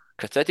hear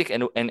Katzetik.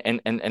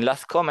 And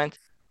last comment,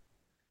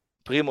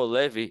 Primo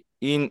Levi,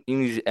 in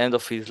the end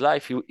of his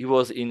life, he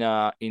was in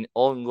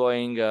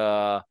ongoing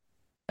a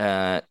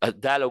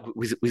dialogue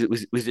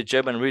with the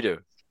German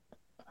reader,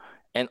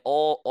 and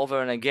all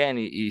over and again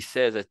he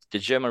says that the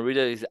German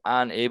reader is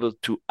unable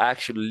to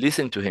actually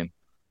listen to him,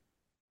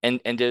 and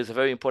there's a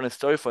very important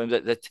story for him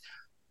that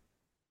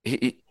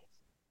he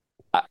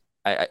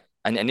I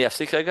and you have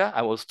 6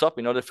 I will stop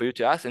in order for you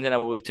to ask, and then I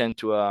will turn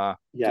to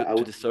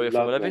the story of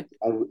Levi.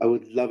 I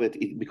would love it,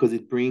 because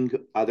it brings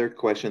other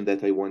questions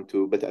that I want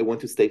to, but I want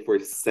to stay for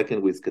a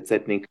second with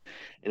Katzetnik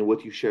and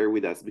what you share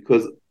with us,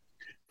 because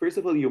first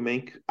of all,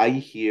 I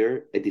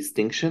hear a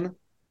distinction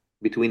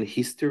between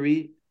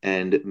history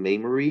and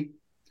memory,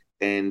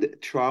 and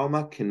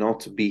trauma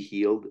cannot be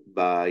healed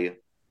by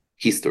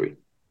history,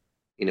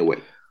 in a way,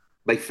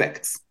 by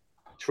facts.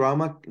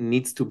 Trauma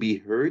needs to be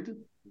heard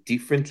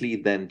differently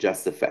than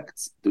just the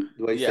facts. Do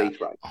I say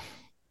it right?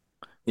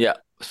 Yeah.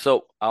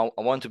 So I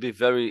want to be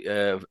very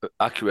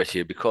accurate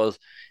here, because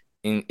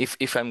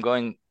if I'm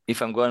going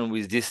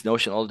with this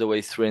notion all the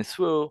way through and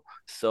through,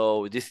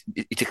 so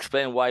it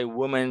explains why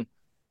women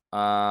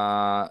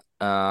are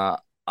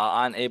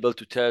unable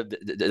to tell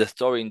the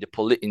story in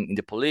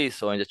the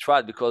police or in the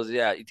trial, because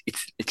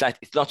it's like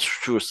it's not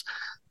truth.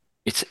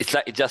 It's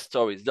like it's just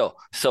stories though.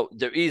 So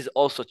there is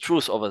also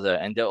truth over there,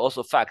 and there are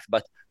also facts.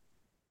 But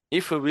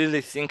if we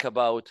really think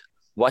about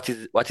what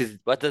does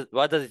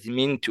it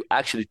mean to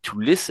actually to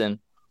listen,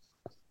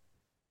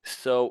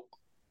 so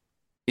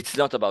it's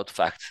not about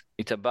facts.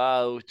 It's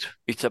about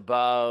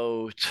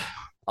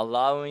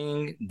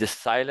allowing the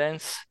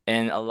silence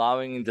and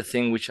allowing the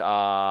thing which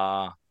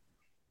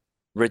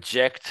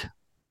reject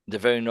the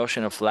very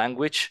notion of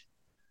language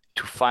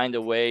to find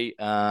a way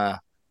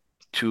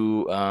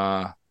to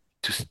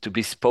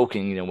be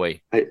spoken in a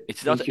way.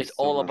 It's not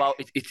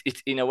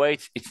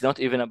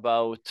even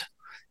about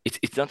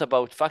it's not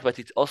about fact, but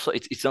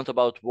it's not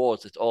about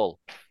words at all.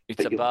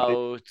 It's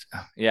about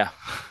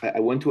I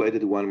want to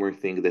add one more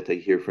thing that I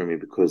hear from you,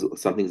 because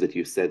something that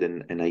you said,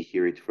 and I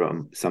hear it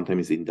from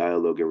sometimes in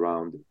dialogue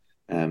around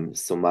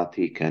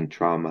somatic and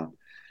trauma.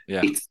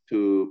 It's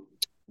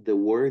the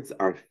words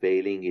are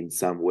failing in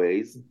some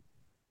ways,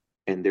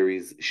 and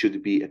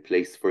should be a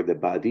place for the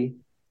body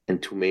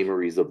and to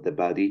memories of the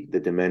body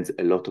that demands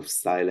a lot of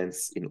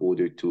silence in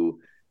order to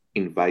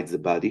invite the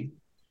body.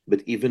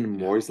 But even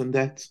more than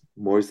that,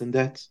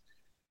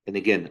 and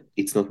again,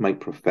 it's not my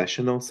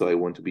professional, so I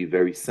want to be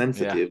very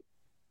sensitive.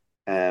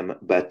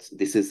 But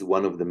this is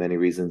one of the many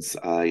reasons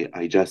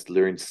I just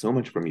learned so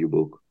much from your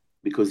book,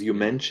 because you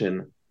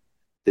mention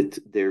that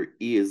there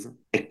is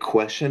a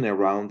question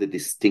around the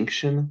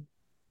distinction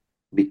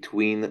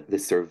between the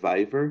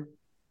survivor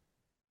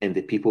and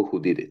the people who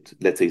did it.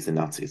 Let's say the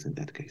Nazis in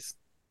that case.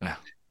 Yeah.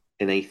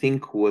 And I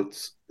think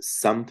what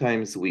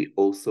sometimes we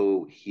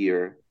also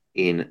hear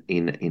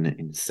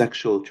in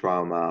sexual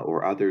trauma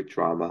or other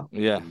trauma,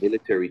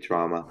 military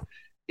trauma,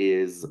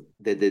 is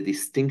that the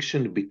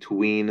distinction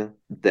between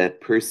the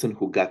person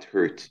who got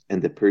hurt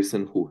and the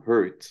person who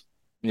hurt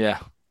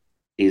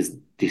is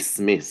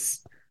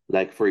dismissed.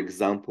 Like, for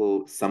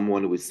example,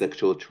 someone with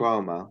sexual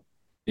trauma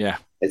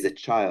as a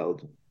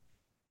child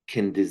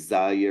can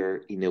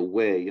desire in a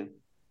way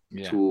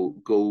to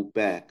go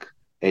back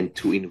and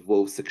to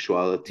involve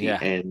sexuality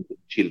and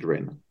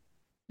children.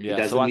 Yeah. It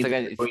doesn't So once mean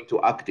again, that we're going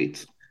to act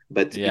it,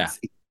 but yeah,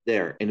 it's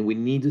there, and we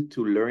need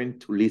to learn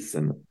to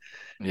listen.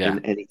 yeah,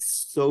 And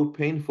it's so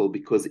painful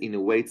because in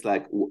a way it's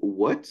like,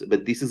 what?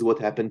 But this is what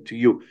happened to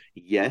you.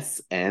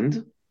 Yes,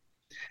 and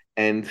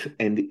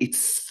it's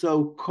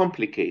so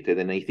complicated.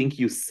 And I think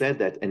you said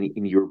that, and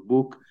in your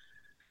book,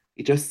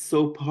 it's just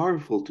so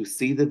powerful to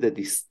see that the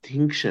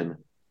distinction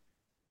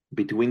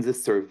between the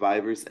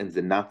survivors and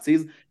the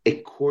Nazis,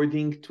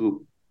 according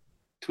to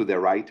the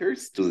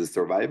writers, to the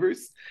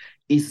survivors,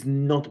 is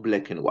not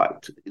black and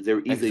white. There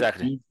is a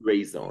exactly. huge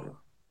gray zone.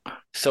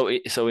 So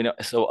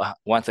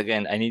once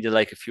again, I needed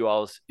like a few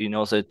hours in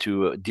order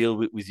to deal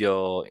with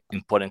your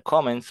important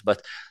comments.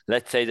 But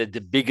let's say that the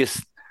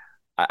biggest,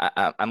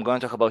 I'm going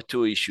to talk about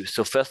two issues.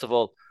 So first of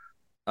all,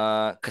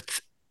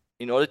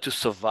 in order to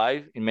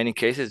survive, in many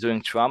cases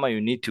during trauma, you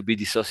need to be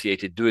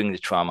dissociated during the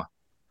trauma.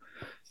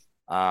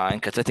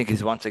 And Katzetik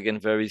is once again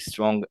very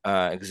strong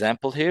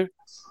example here.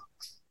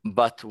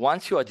 But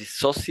once you are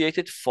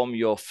dissociated from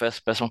your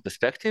first person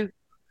perspective,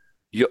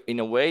 you in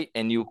a way,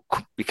 and you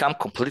become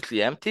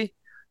completely empty,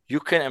 you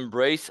can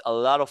embrace a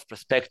lot of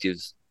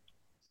perspectives,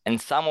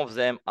 and some of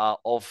them are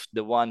of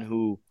the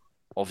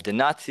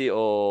Nazi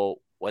or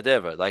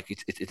whatever. Like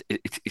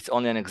it's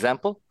only an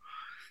example,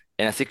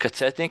 and I think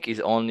Katzetik is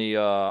only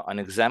an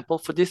example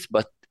for this.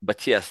 But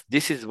yes,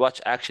 this is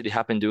what actually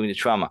happened during the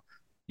trauma.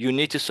 You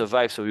need to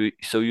survive, so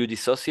you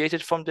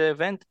dissociated from the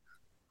event,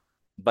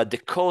 but the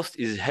cost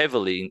is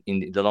heavily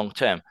in the long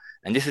term.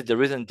 And this is the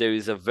reason there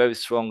is a very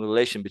strong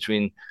relation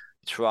between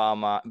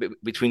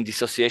between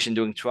dissociation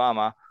during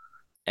trauma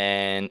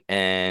and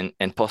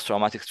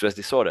post-traumatic stress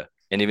disorder,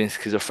 and even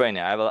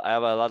schizophrenia. I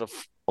have a lot of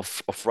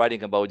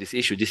writing about this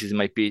issue. This is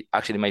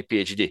actually my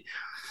PhD.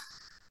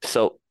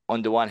 So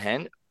on the one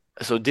hand,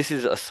 so this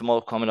is a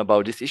small comment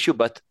about this issue,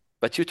 but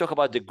you talk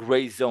about the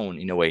gray zone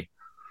in a way,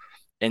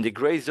 and the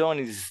gray zone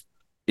is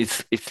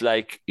it's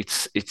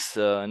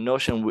a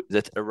notion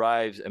that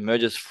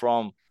emerges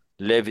from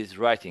Levy's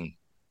writing.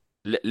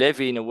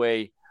 Levy, in a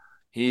way,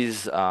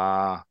 he's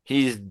the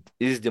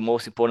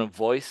most important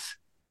voice,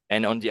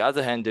 and on the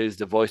other hand, there is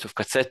the voice of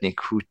Katzetnik,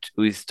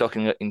 who is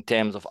talking in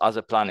terms of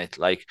other planet.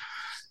 Like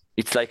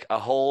it's like a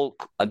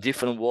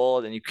different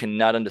world, and you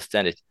cannot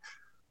understand it.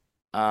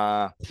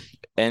 And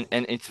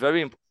it's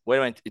very wait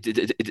a minute.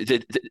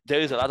 There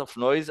is a lot of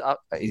noise.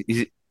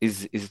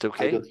 Is it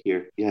okay? I don't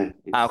hear. Yeah.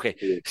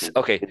 Okay.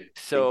 Okay.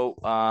 So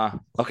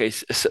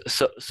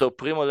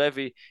Primo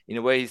Levi, in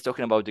a way, he's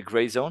talking about the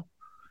gray zone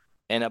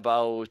and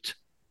about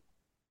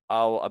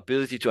our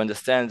ability to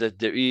understand that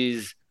there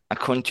is a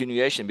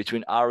continuation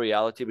between our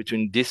reality,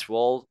 between this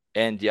world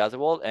and the other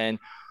world, and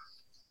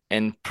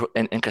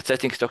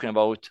Katzetik is talking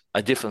about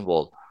a different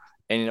world.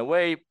 And in a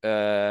way,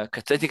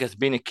 Katzetik has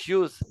been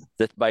accused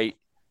that by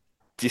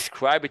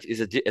describe it as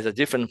a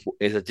different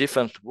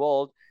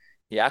world,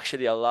 he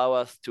actually allow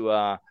us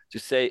to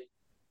say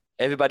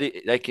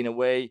everybody, like in a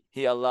way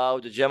he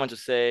allowed the German to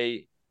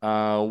say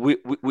we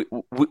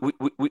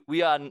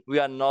are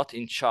not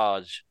in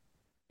charge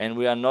and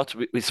we are not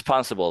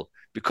responsible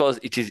because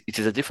it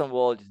is a different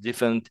world,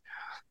 it's a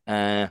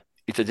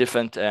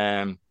different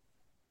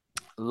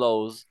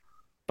laws.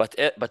 But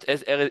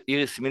as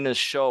Iris Miller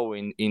show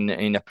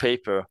in a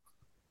paper,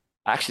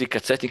 actually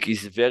Katzetik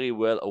is very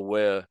well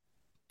aware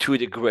to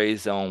the gray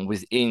zone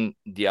within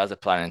the other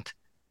planet.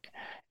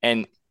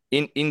 And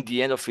in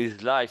the end of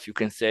his life, you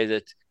can say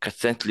that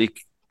Katzetik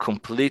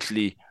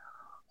completely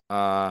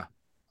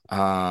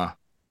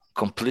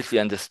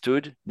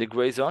understood the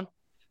gray zone.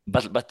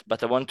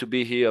 But I want to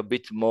be here a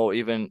bit more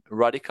even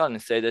radical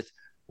and say that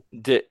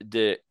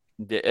the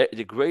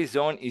gray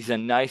zone is a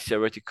nice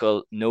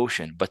theoretical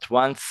notion, but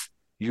once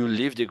you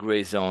leave the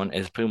gray zone,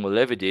 as Primo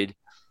Levi did,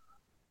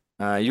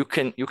 you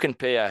can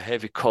pay a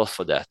heavy cost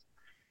for that.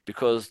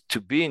 Because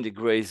to be in the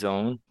gray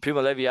zone,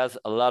 Primo Levi has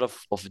a lot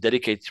of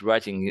dedicated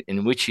writing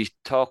in which he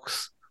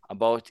talks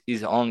about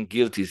his own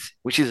guilties,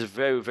 which is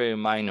very, very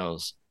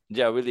minors.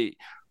 They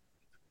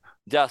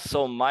are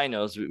so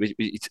minors,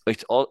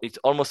 it's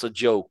almost a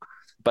joke.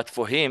 But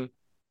for him,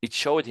 it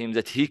showed him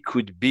that he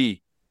could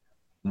be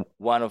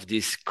one of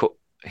these,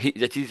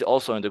 that he's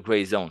also in the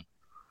gray zone.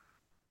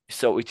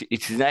 So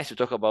it's nice to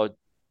talk about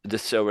the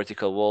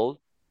theoretical world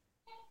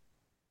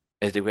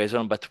as the gray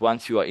zone, but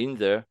once you are in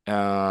there,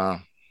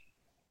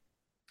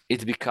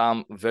 it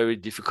become very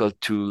difficult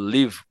to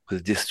live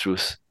with this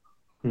truth.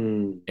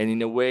 And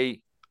in a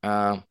way,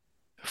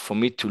 for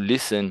me to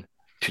listen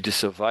to the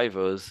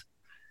survivors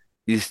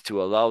is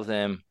to allow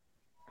them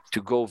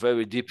to go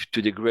very deep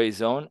to the gray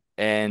zone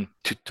and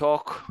to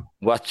talk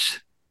like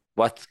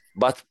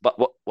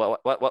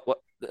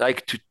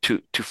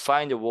to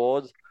find a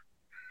word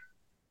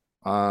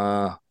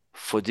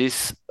for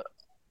this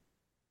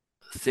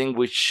thing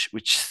which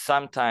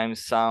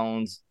sometimes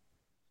sounds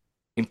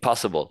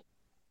impossible.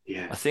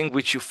 Yeah. A thing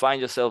which you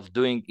find yourself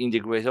doing in the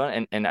gray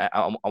zone, and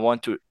I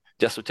want to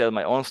just to tell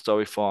my own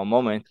story for a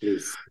moment.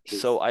 Please.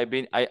 So I've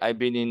been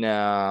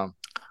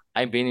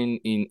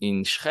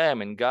in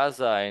Shechem and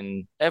Gaza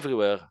and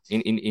everywhere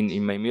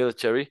in my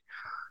military,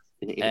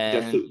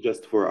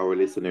 Just for our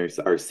listeners,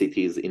 our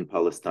cities in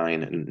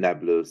Palestine and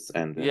Nablus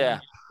and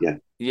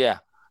yeah.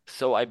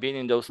 So I've been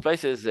in those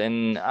places,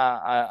 and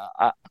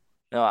I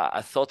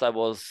thought I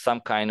was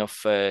some kind of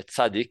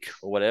tzaddik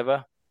or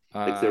whatever.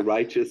 Like the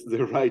righteous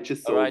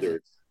soldier.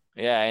 Right.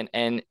 Yeah,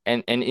 and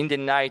in the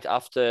night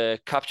after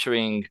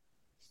capturing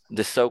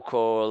the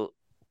so-called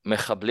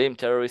mechablim,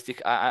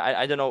 terroristic,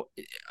 I don't know,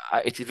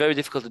 it's very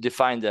difficult to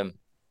define them.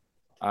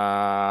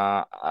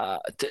 I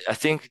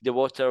think the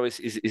word terrorist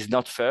is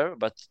not fair,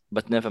 but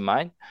never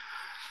mind.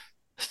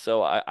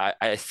 So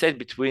I sat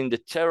between the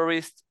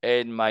terrorist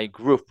and my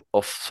group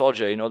of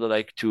soldiers in order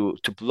like to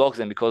block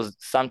them, because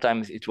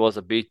sometimes it was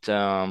a bit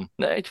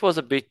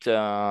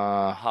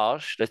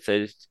harsh, let's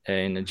say it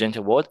in a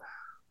gentle word.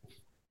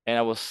 And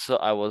I was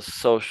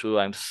so sure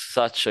I'm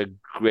such a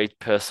great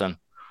person.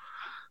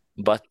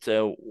 But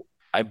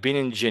I've been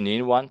in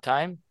Jenin one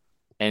time,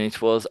 and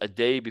it was a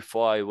day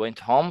before I went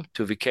home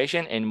to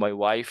vacation, and my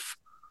wife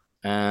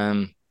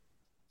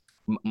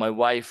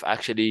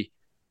actually,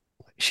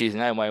 she's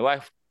now my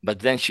wife, but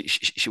then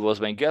she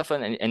was my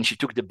girlfriend, and she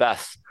took the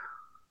bus,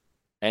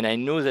 and I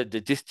knew that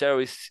this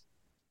terrorist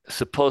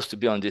supposed to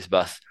be on this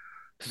bus.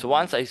 So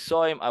once I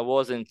saw him, I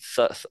wasn't.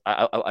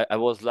 I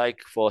was like,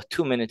 for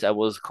 2 minutes, I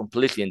was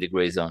completely in the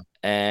gray zone,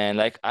 and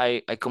like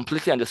I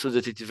completely understood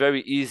that it's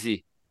very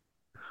easy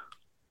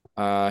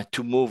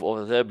to move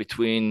over there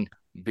between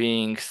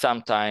being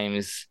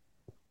sometimes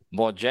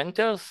more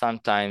gentle,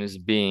 sometimes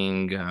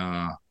being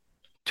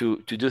to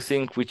do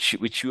things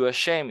which you are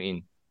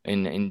ashamed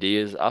in the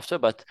years after.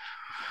 But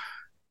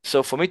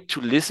so for me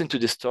to listen to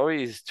the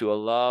story is to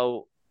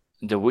allow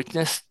the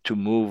witness to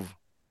move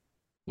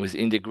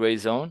within the gray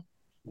zone.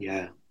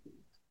 Yeah.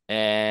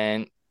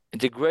 And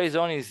the gray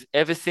zone is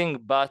everything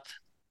but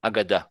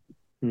Agada.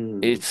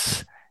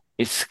 It's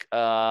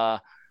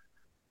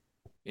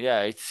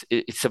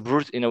a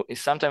brute,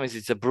 sometimes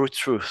it's a brute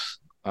truth.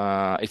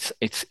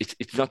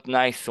 It's not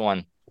nice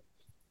one.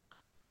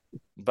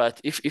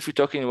 But if we're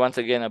talking once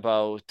again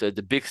about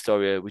the big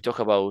story, we talk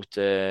about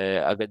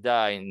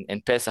Agada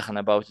and Pesach and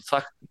about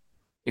Yitzhak.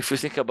 If we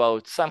think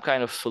about some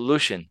kind of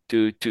solution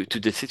to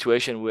the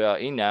situation we are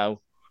in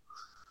now,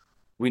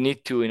 we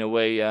need to, in a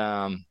way,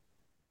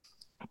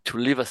 to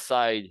leave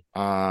aside,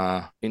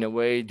 in a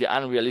way, the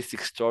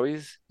unrealistic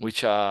stories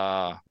which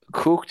are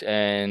cooked,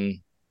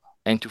 and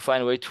to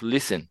find a way to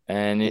listen.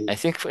 And I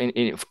think,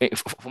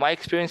 for my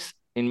experience,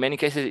 in many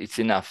cases, it's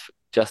enough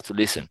just to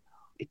listen.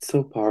 It's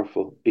so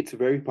powerful. It's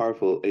very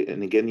powerful.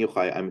 And again,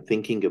 Yochai, I'm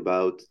thinking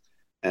about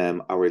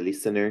our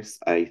listeners.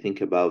 I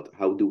think about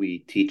how do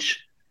we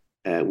teach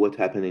what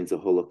happened in the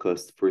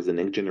Holocaust for the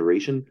next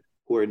generation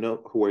who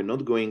are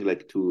not going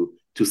like to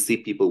see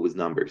people with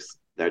numbers.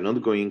 They're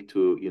not going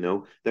to,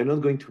 they're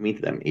not going to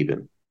meet them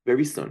even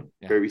very soon.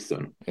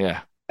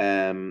 Yeah.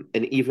 And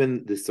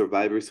even the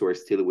survivors who are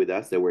still with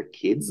us, they were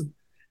kids,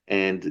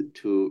 and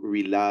to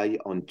rely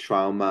on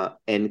trauma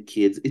and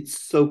kids,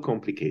 it's so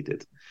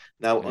complicated.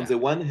 Now, on the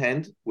one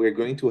hand, we're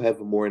going to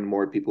have more and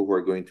more people who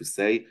are going to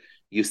say,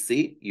 you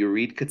see, you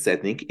read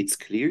Katsetnik, it's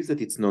clear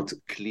that it's not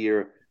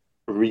clear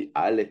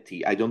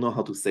reality. I don't know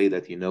how to say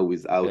that,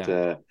 without...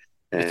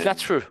 it's not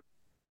true.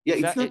 Yeah,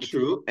 it's not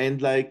true.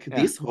 And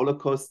this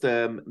Holocaust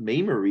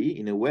memory,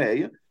 in a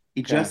way,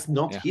 it's just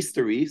not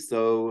history.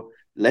 So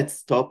let's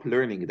stop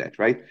learning that,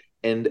 right?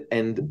 And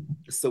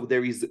so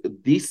there is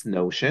this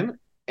notion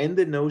and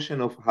the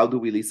notion of how do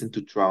we listen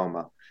to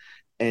trauma.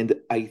 And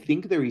I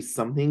think there is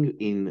something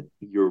in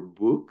your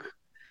book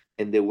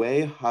and the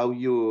way how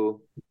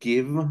you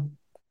give.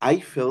 I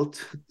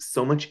felt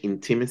so much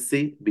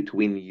intimacy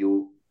between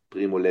you,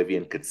 Primo Levi,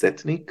 and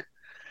Katsetnik.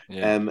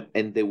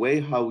 And the way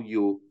how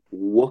you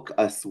walk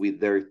us with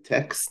their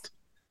text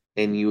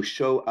and you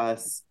show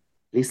us,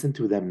 listen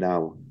to them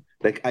now.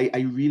 Like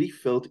I really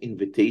felt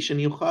invitation,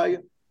 Yochai,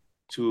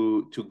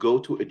 to go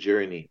to a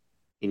journey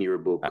in your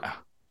book.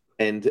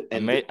 And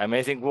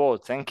amazing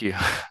word. Thank you.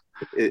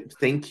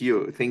 Thank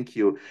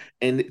you.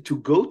 And to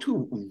go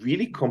to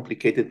really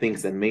complicated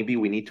things, and maybe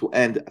we need to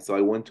end. So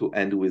I want to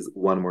end with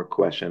one more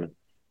question.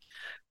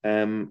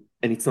 And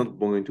it's not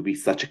going to be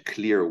such a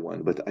clear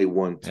one, but I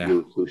want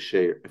you to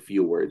share a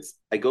few words.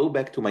 I go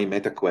back to my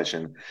meta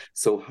question.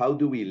 So how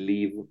do we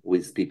live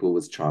with people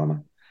with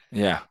trauma?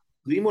 Yeah.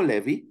 Primo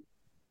Levi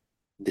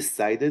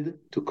decided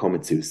to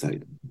commit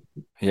suicide.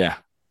 Yeah.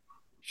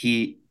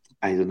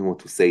 I don't know how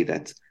to say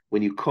that.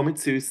 When you commit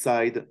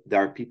suicide,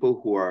 there are people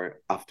who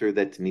are after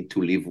that need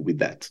to live with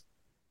that.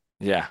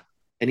 Yeah.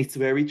 And it's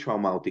very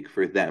traumatic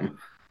for them.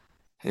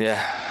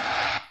 Yeah.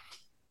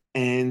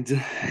 And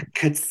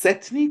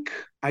Katsetnik,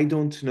 I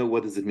don't know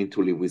what does it mean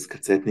to live with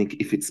Katsetnik,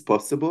 if it's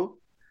possible.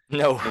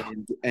 No.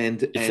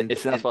 And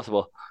it's not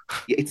possible.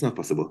 Yeah, it's not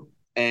possible.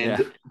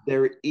 And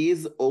there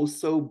is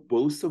also,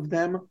 both of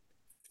them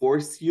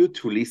force you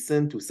to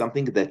listen to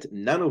something that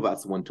none of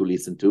us want to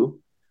listen to,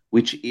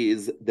 which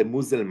is the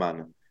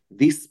Muzelman.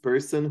 This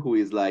person who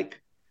is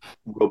like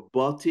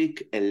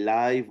robotic,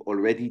 alive,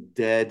 already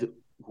dead,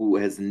 who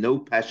has no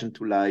passion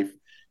to life.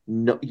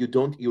 No,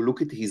 you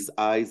look at his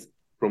eyes,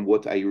 from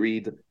what I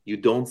read, you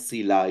don't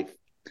see life.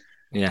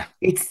 Yeah.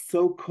 It's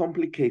so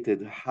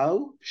complicated.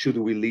 How should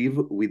we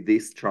live with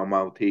these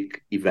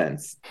traumatic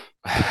events?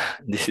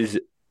 This is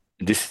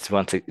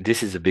one thing.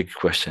 This is a big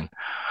question.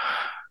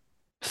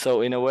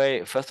 So in a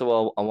way, first of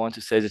all, I want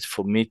to say that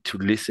for me to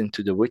listen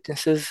to the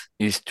witnesses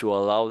is to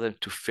allow them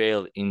to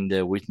fail in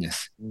their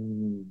witness.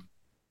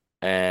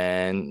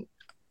 And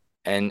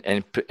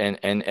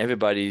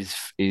everybody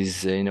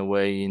is in a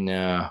way in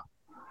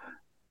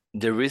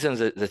the reason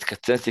that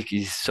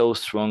Kaczynski is so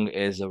strong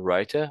as a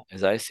writer,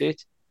 as I see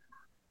it,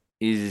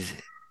 is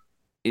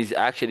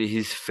actually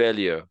his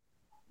failure.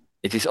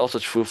 It is also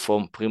true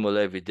from Primo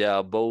Levi. They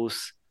are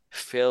both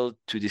failed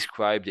to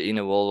describe the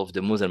inner world of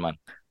the Muslim.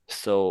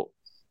 So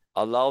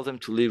allow them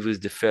to live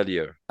with the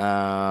failure.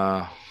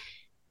 Wow,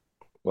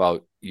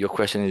 your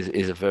question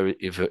is a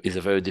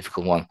very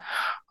difficult one.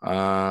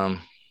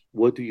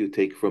 What do you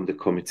take from the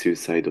commit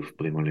suicide of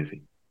Primo Levi?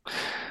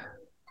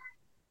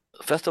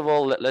 First of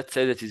all, let's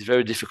say that it's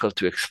very difficult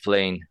to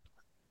explain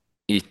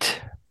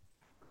it.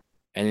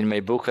 And in my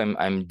book,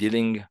 I'm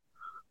dealing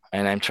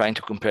and I'm trying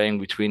to comparing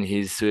between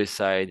his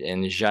suicide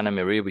and Jeanne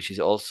Marie, which is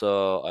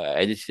also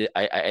edited.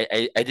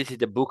 I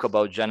edited a book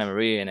about Jeanne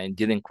Marie, and I'm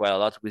dealing quite a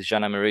lot with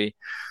Jeanne Marie,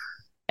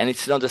 and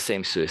it's not the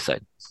same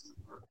suicide.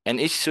 And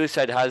each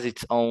suicide has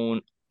its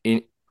own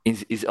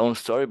its own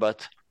story.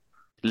 But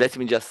let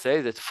me just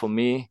say that for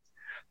me,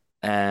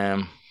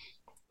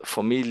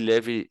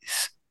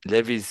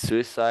 Levi's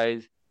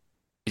suicide,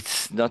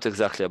 it's not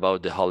exactly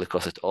about the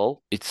Holocaust at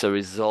all. It's a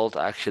result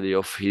actually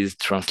of his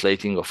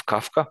translating of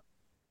Kafka.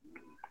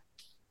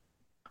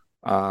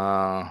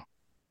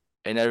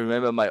 And I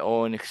remember my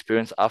own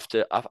experience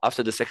after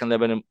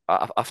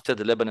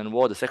the Lebanon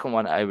War. The second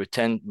one, I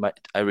returned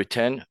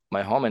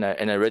my home and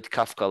I read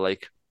Kafka,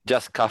 like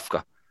just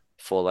Kafka,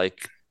 for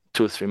like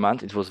 2 or 3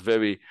 months. It was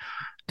very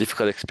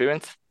difficult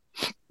experience.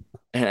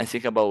 And I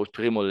think about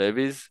Primo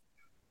Levi's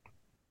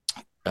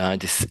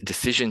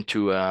decision to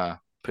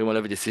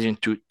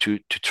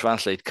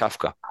translate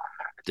Kafka,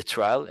 the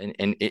trial,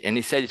 and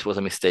he said it was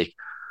a mistake,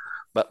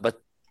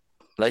 but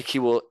like he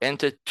will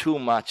enter too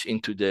much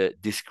into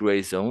this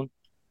gray zone,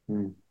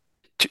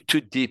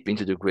 too deep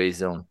into the gray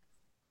zone,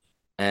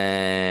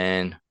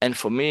 and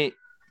for me,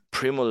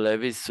 Primo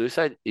Levi's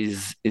suicide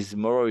is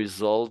more a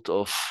result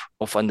of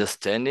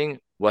understanding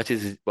what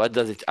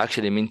does it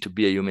actually mean to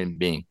be a human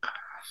being.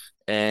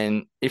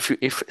 And if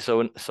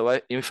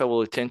I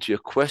will return to your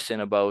question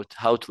about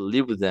how to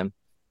live with them,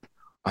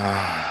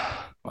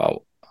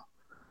 wow.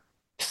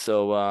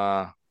 So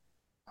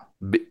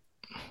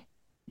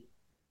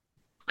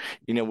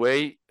in a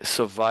way,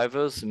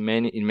 survivors in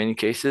many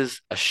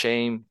cases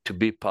ashamed to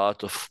be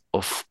part of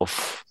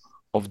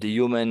the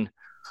human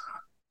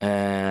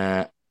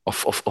of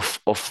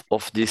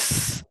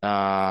this.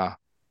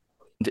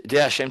 They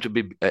are ashamed to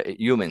be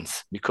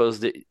humans because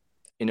they,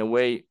 in a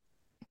way,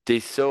 they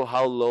saw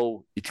how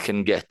low it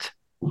can get.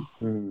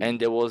 And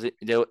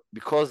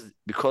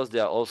because they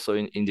are also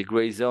in the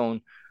gray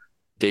zone,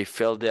 they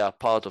felt they are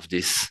part of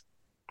this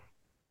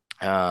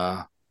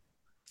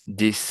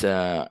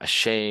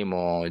shame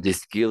or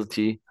this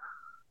guilty.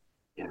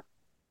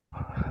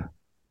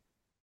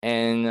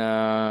 And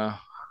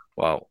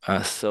wow,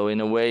 so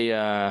in a way,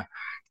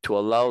 to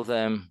allow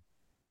them,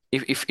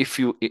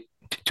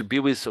 to be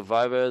with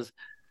survivors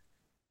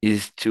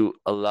is to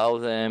allow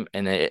them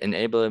and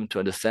enable them to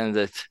understand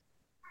that,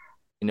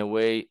 in a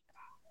way,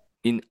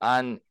 in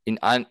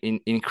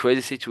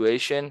crazy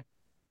situation,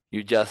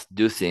 you just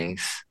do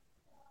things,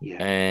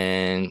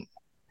 and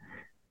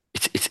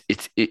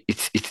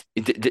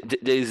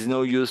there is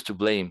no use to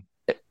blame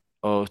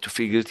or to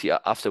feel guilty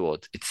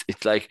afterwards.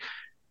 It's like,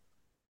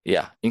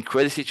 yeah, in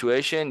crazy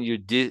situation, you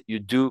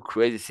do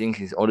crazy things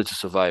in order to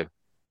survive,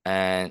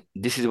 and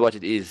this is what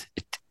it is.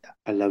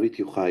 I love it,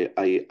 Yochai.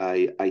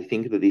 I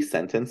think that this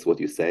sentence, what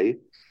you say,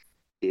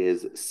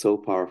 is so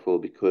powerful,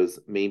 because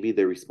maybe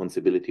the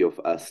responsibility of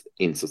us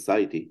in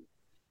society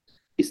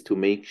is to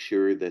make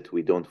sure that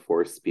we don't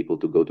force people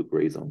to go to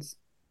gray zones.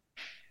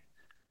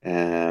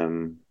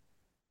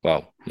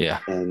 Wow. Yeah.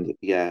 And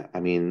yeah,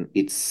 I mean,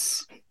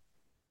 it's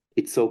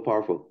so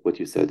powerful what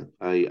you said.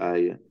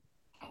 I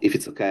if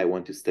it's okay, I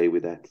want to stay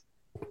with that.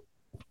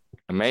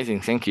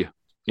 Amazing. Thank you.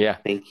 Yeah.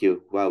 Thank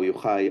you. Wow,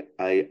 Yochai,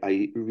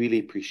 I really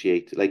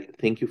appreciate, like,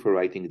 thank you for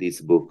writing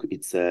this book.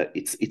 It's a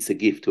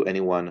gift to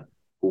anyone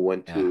who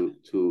want to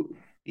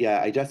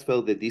I just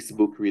felt that this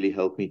book really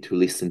helped me to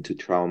listen to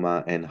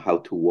trauma and how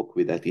to work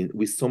with that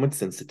with so much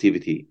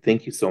sensitivity.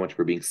 Thank you so much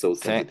for being so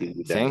sensitive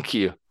with that. Thank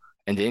you.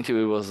 And the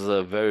interview was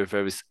very,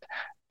 very,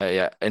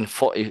 and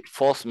it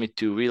forced me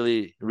to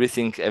really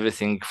rethink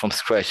everything from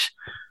scratch.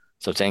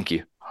 So thank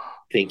you.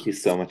 Thank you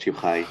so much,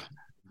 Yochai.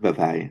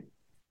 Bye-bye.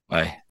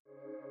 Bye.